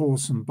one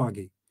horse and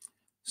buggy.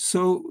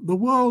 So the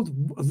world,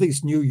 at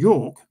least New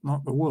York,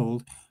 not the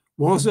world,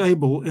 was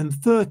able in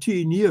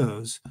 13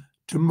 years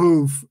to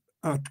move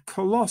a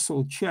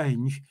colossal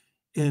change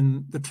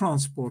in the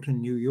transport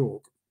in New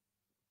York.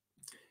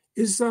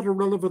 Is that a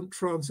relevant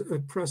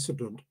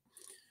precedent?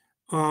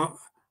 I'm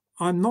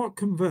not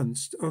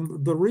convinced.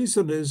 And the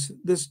reason is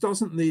this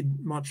doesn't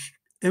need much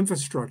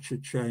infrastructure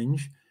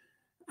change.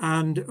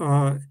 And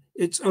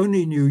it's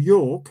only New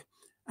York.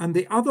 And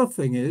the other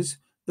thing is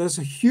there's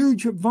a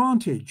huge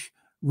advantage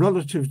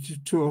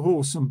relative to a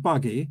horse and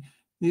buggy.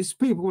 These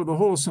people with a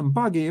horse and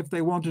buggy, if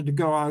they wanted to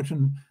go out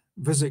and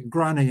visit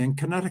Granny in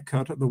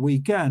Connecticut at the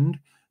weekend,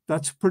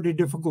 that's pretty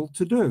difficult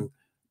to do.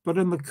 But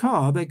in the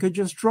car, they could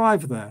just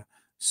drive there.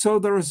 So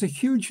there is a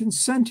huge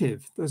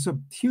incentive. There's a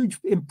huge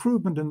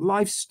improvement in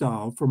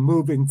lifestyle from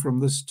moving from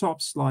this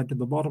top slide to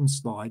the bottom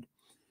slide.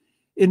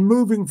 In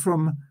moving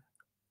from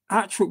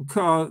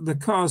the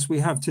cars we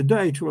have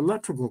today to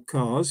electrical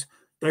cars,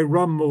 they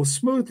run more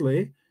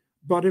smoothly,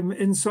 but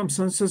in some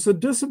sense there's a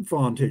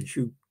disadvantage.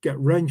 You get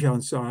range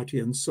anxiety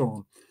and so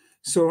on.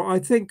 So I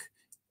think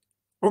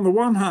on the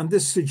one hand,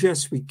 this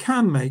suggests we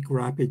can make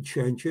rapid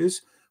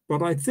changes,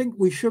 but I think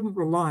we shouldn't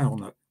rely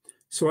on it.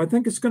 So I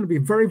think it's going to be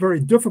very, very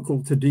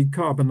difficult to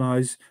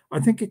decarbonize. I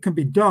think it can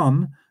be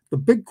done. The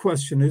big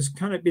question is,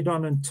 can it be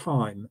done in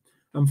time?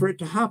 And for it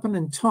to happen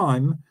in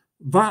time,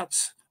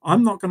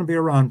 I'm not going to be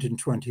around in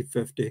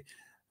 2050.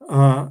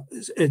 We're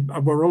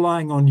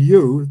relying on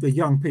you, the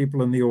young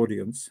people in the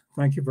audience.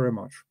 Thank you very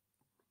much.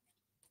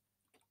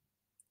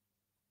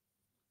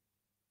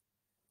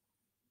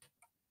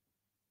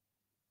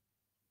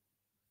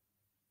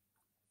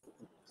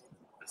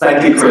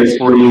 Thank you, Chris,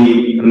 for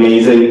the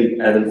amazing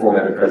and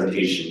informative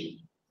presentation.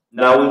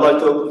 Now we'd like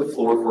to open the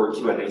floor for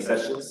Q&A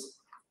sessions.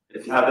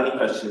 If you have any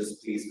questions,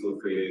 please feel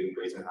free to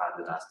raise your hand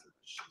and ask your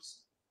questions.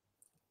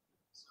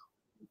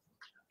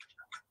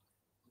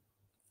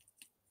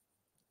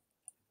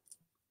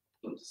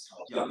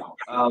 Yeah.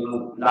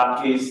 In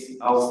that case,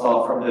 I'll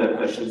start from the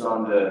questions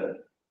on the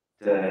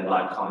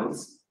live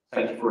comments.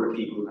 Thank you for the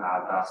people who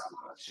have asked the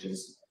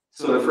questions.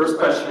 So the first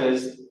question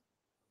is,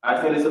 I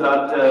think it's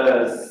about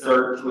the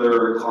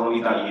circular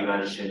economy that you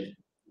mentioned.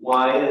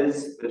 Why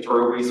is the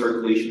total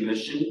recirculation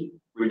emission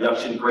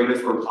reduction greater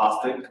for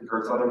plastic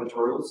compared to other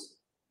materials?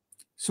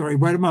 Sorry,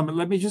 wait a moment.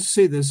 Let me just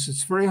see this.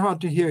 It's very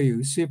hard to hear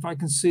you. See if I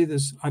can see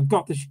this. I've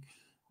got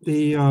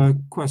the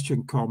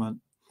question comment.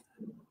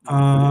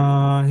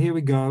 Here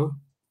we go.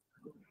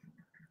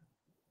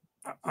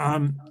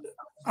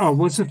 Oh,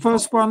 was the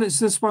first one? Is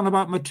this one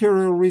about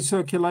material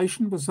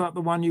recirculation? Was that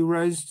the one you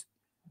raised?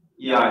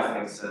 Yeah, I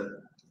think so.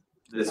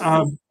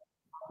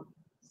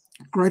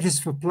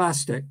 Greatest for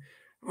plastic.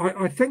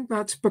 I think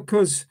that's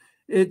because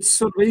it's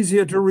sort of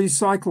easier to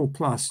recycle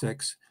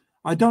plastics.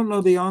 I don't know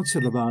the answer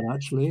to that,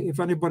 actually. If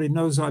anybody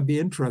knows, I'd be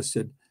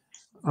interested.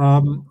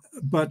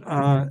 But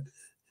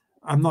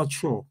I'm not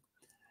sure.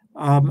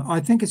 I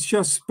think it's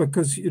just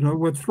because,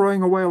 we're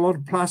throwing away a lot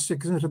of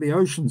plastics into the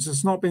oceans.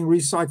 It's not being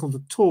recycled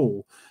at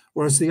all.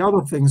 Whereas the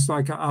other things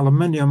like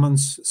aluminium and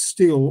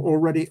steel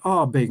already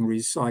are being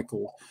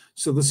recycled.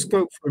 So the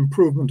scope for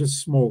improvement is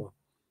smaller.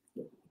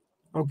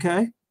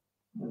 Okay.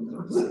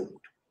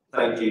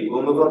 Thank you.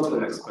 We'll move on to the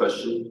next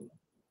question,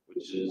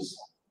 which is,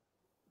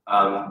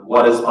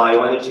 what is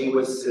bioenergy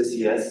with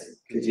CCS?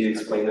 Could you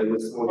explain it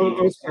with more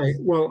details? Okay.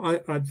 Well,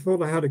 I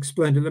thought I had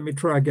explained it. Let me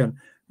try again.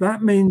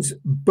 That means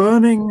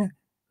burning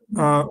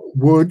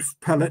wood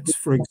pellets,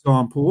 for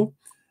example,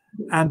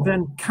 and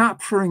then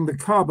capturing the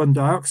carbon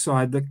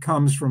dioxide that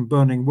comes from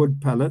burning wood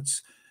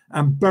pellets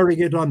and burying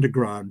it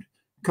underground.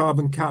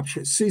 Carbon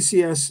capture.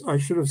 CCS, I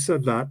should have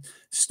said that,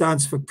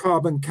 stands for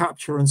carbon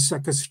capture and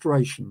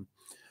sequestration.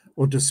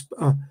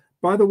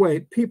 By the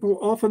way, people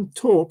often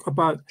talk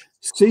about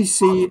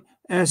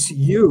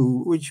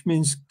CCSU, which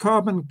means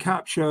carbon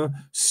capture,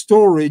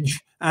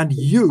 storage, and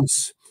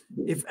use.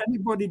 If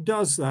anybody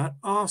does that,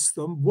 ask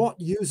them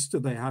what use do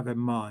they have in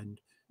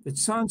mind. It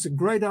sounds a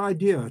great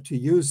idea to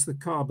use the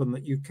carbon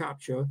that you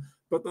capture,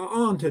 but there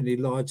aren't any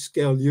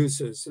large-scale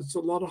uses. It's a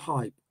lot of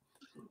hype.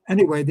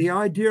 Anyway, the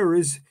idea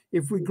is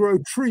if we grow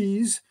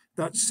trees,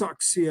 that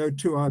sucks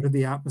CO2 out of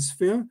the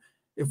atmosphere.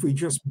 If we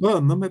just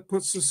burn them, it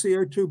puts the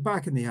CO2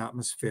 back in the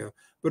atmosphere.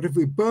 But if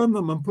we burn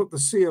them and put the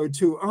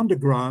CO2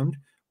 underground,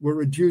 we're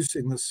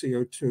reducing the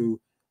CO2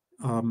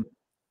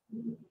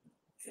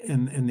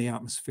 in the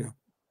atmosphere.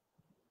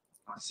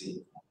 I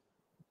see.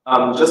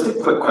 Just a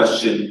quick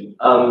question.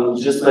 You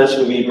just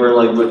mentioned we burn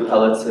like wood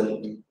pellets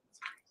and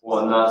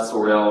whatnot, so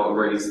we'll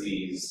raise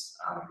these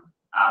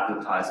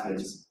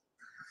advertisements,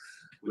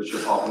 which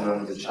are popping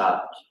on the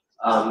chat.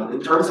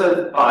 In terms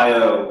of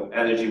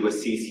bioenergy with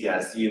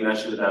CCS, you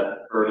mentioned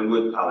that burning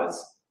wood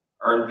pellets.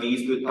 Aren't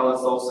these wood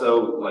pellets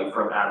also like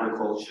from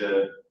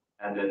agriculture,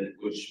 and then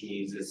which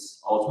means it's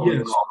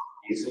ultimately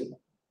cost-reducing?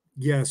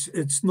 Yes,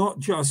 it's not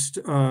just.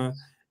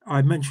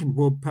 I mentioned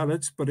wood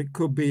pellets, but it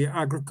could be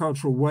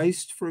agricultural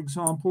waste, for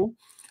example.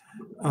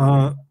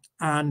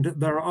 And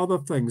there are other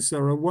things.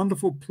 There are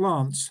wonderful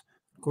plants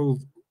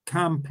called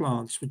cam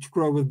plants, which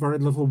grow with very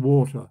little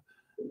water.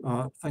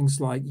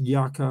 Things like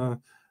yucca,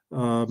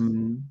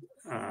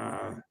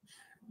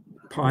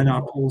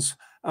 pineapples.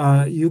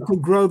 You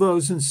could grow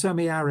those in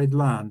semi-arid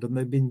land, and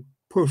they've been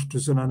pushed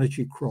as an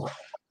energy crop.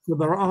 So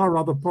there are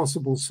other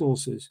possible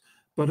sources.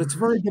 but it's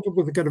very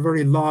difficult to get a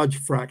very large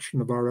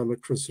fraction of our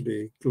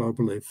electricity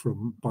globally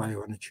from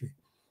bioenergy.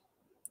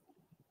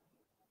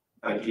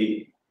 Thank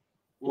you.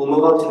 We'll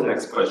move on to the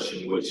next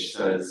question, which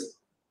says,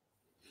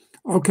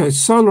 okay,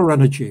 solar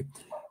energy.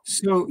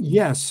 So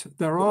yes,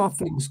 there are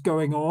things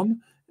going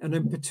on, and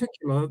in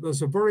particular,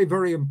 there's a very,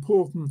 very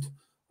important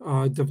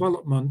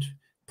development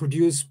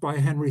produced by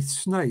Henry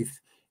Snaith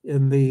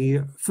in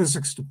the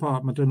physics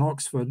department in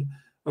Oxford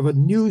of a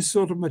new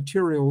sort of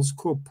materials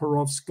called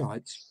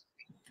perovskites.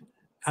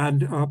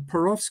 And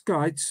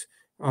perovskites,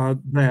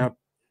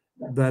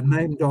 they're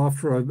named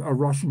after a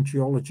Russian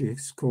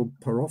geologist called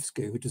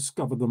Perovsky, who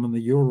discovered them in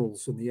the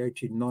Urals in the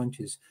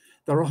 1890s.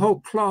 They're a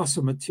whole class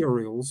of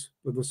materials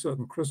with a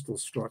certain crystal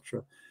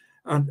structure.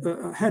 And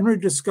Henry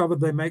discovered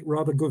they make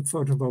rather good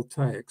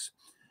photovoltaics.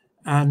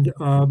 And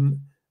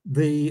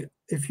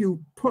if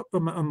you put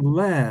them in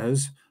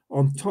layers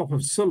on top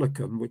of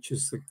silicon, which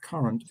is the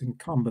current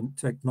incumbent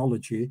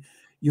technology,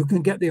 you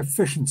can get the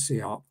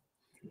efficiency up.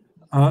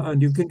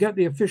 And you can get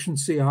the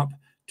efficiency up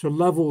to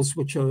levels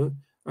which are,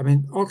 I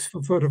mean,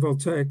 Oxford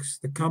Photovoltaics,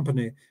 the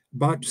company,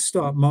 about to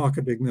start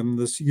marketing them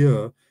this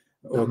year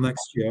or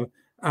next year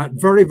at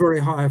very, very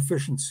high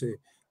efficiency,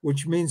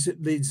 which means it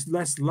needs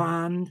less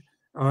land.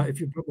 If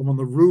you put them on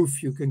the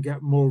roof, you can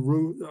get more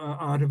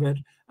out of it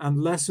and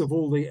less of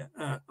all the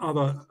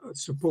other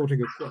supporting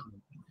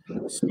equipment.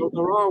 So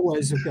there are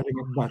ways of getting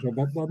it better,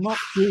 but they're not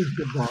huge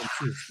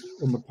advances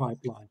in the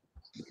pipeline.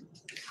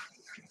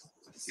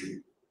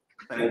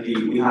 Thank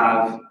you. We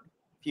have a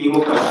few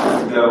more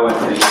questions to go.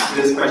 And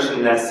this question,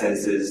 in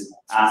essence, is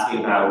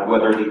asking about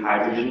whether the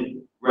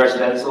hydrogen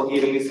residential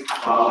heating is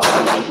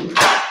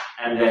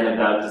and then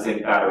about the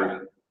zinc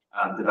battery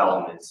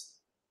development.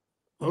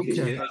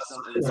 Okay.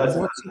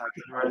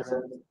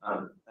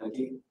 Thank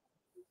you.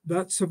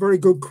 That's a very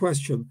good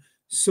question.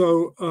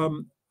 So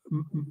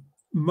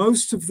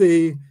most of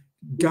the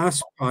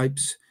gas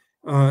pipes,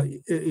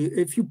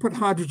 if you put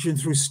hydrogen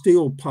through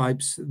steel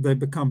pipes, they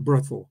become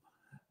brittle.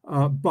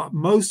 But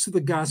most of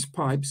the gas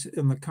pipes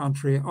in the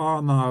country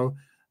are now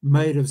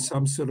made of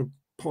some sort of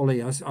I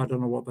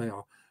don't know what they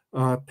are,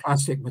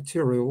 plastic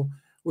material,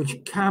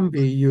 which can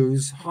be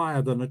used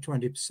higher than a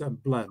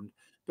 20% blend.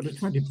 But a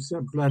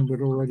 20% blend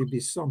would already be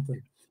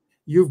something.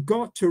 You've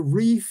got to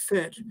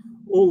refit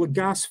all the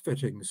gas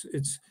fittings.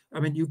 I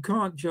mean, you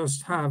can't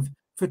just have,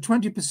 for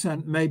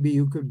 20%, maybe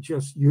you could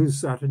just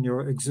use that in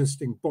your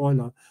existing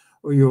boiler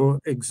or your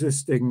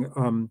existing,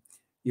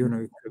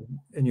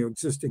 in your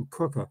existing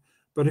cooker.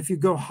 But if you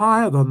go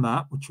higher than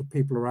that, which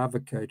people are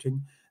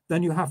advocating,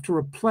 then you have to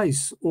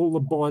replace all the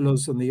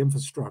boilers and the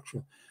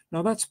infrastructure.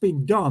 Now, that's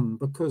been done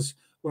because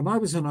when I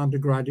was an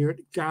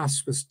undergraduate,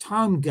 gas was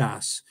town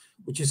gas,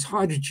 which is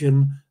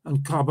hydrogen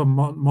and carbon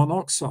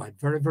monoxide,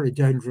 very, very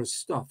dangerous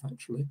stuff,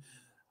 actually.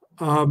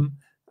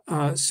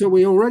 So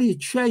we already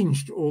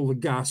changed all the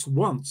gas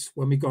once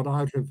when we got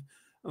out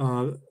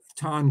of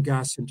town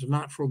gas into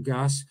natural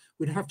gas.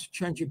 We'd have to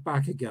change it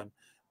back again.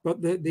 But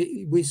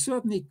we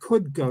certainly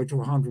could go to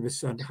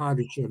 100%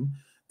 hydrogen.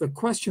 The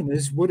question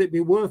is, would it be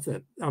worth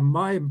it?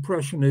 My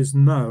impression is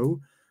no.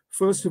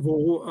 First of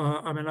all,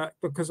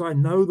 because I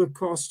know the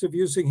cost of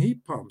using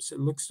heat pumps, it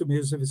looks to me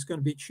as if it's going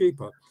to be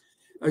cheaper.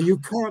 You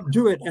can't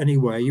do it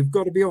anyway. You've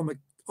got to be on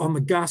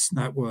the gas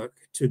network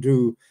to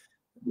do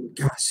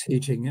gas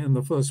heating in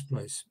the first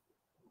place.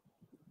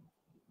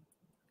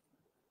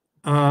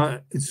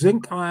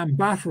 Zinc ion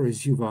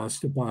batteries you've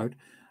asked about.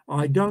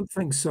 I don't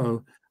think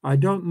so. I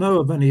don't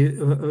know of any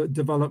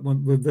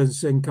development with the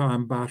zinc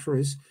ion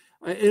batteries.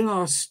 In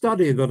our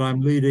study that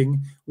I'm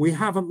leading, we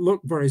haven't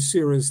looked very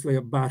seriously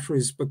at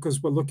batteries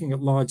because we're looking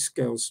at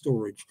large-scale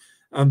storage.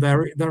 And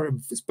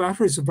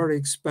batteries are very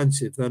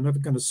expensive. They're never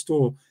going to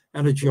store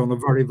energy on a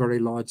very, very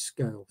large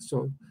scale.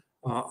 So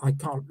I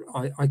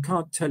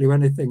can't tell you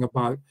anything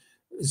about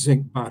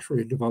zinc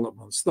battery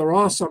developments. There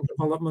are some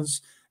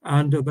developments,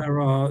 and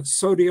there are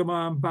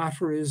sodium-ion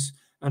batteries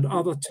and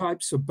other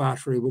types of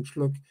battery which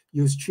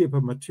use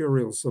cheaper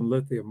materials than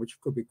lithium, which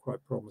could be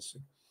quite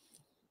promising.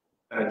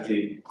 Thank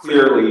you.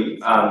 Clearly,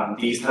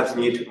 these types of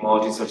new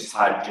technologies, such as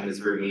hydrogen, is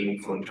very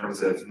meaningful in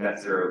terms of net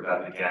zero.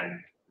 But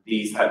again,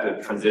 these type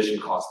of transition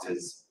cost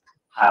is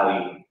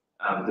highly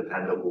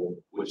dependable.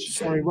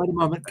 Sorry, wait a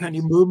moment. Can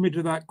you move me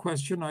to that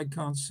question? I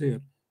can't see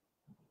it.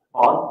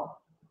 On?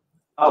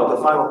 Oh,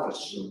 the final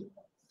question.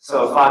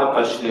 So, the final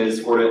question is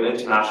for the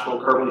international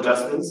carbon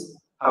adjustments.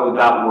 How would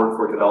that work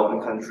for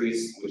developing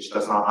countries which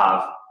does not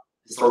have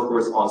historical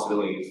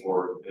responsibility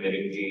for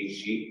emitting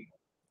GHG?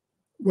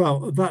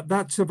 Well,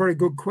 that's a very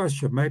good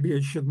question. Maybe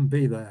it shouldn't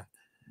be there.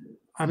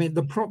 I mean,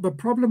 the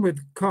problem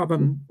with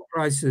carbon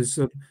prices is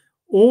that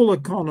all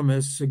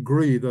economists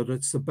agree that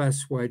it's the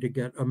best way to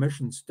get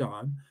emissions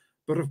down.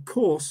 But of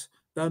course,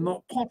 they're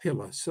not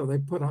popular, so they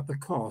put up the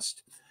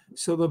cost.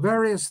 So the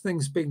various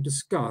things being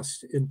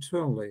discussed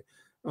internally,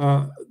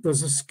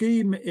 there's a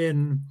scheme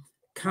in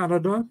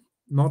Canada,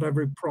 not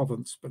every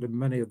province, but in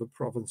many of the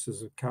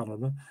provinces of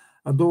Canada,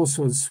 and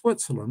also in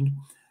Switzerland,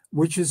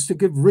 which is to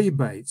give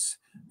rebates.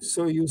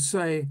 So you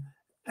say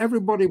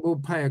everybody will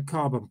pay a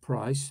carbon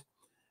price,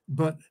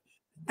 but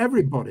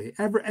everybody,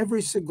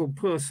 every single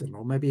person,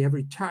 or maybe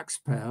every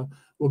taxpayer,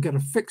 will get a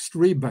fixed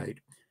rebate.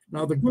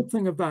 Now, the good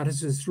thing of that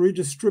is it's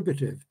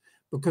redistributive,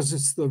 because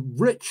it's the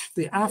rich,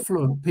 the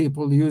affluent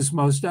people use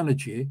most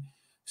energy,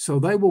 so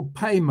they will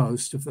pay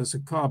most if there's a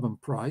carbon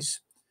price.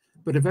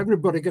 But if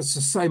everybody gets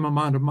the same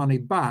amount of money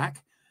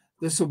back,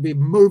 this will be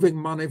moving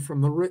money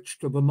from the rich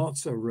to the not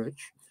so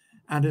rich,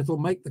 and it'll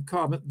make the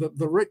carbon,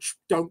 the rich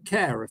don't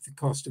care if the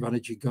cost of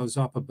energy goes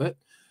up a bit.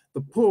 The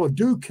poor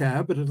do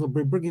care, but it'll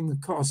be bringing the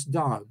cost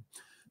down.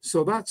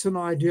 So that's an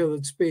idea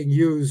that's being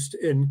used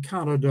in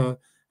Canada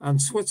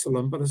and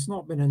Switzerland, but it's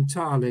not been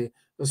entirely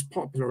as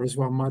popular as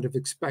one might have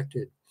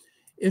expected.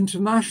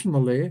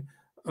 Internationally,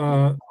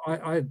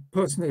 I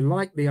personally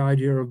like the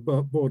idea of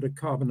border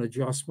carbon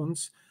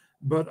adjustments,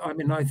 but I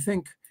mean, I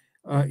think,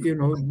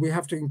 we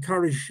have to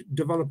encourage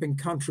developing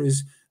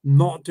countries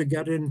not to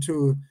get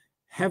into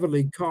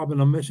heavily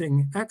carbon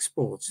emitting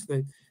exports.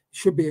 They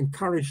should be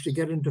encouraged to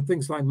get into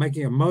things like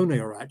making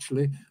ammonia,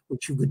 actually,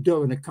 which you could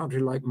do in a country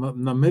like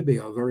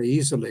Namibia very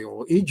easily,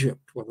 or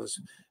Egypt, where there's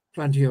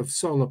plenty of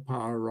solar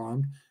power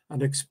around,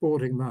 and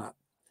exporting that.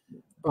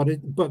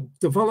 But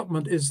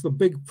development is the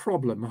big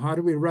problem. How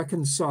do we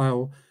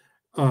reconcile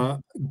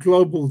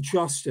global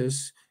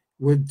justice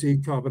with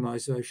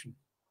decarbonisation?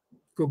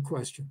 Good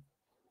question.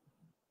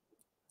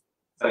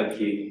 Thank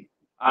you.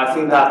 I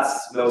think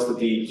that's most of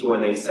the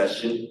Q&A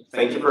session.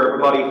 Thank you for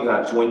everybody who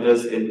have joined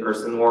us in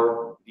person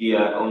or via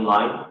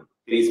online,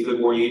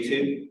 Facebook or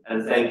YouTube.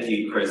 And thank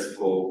you, Chris,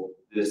 for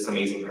this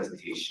amazing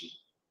presentation.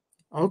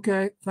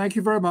 Okay, thank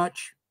you very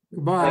much.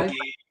 Goodbye. Thank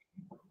you.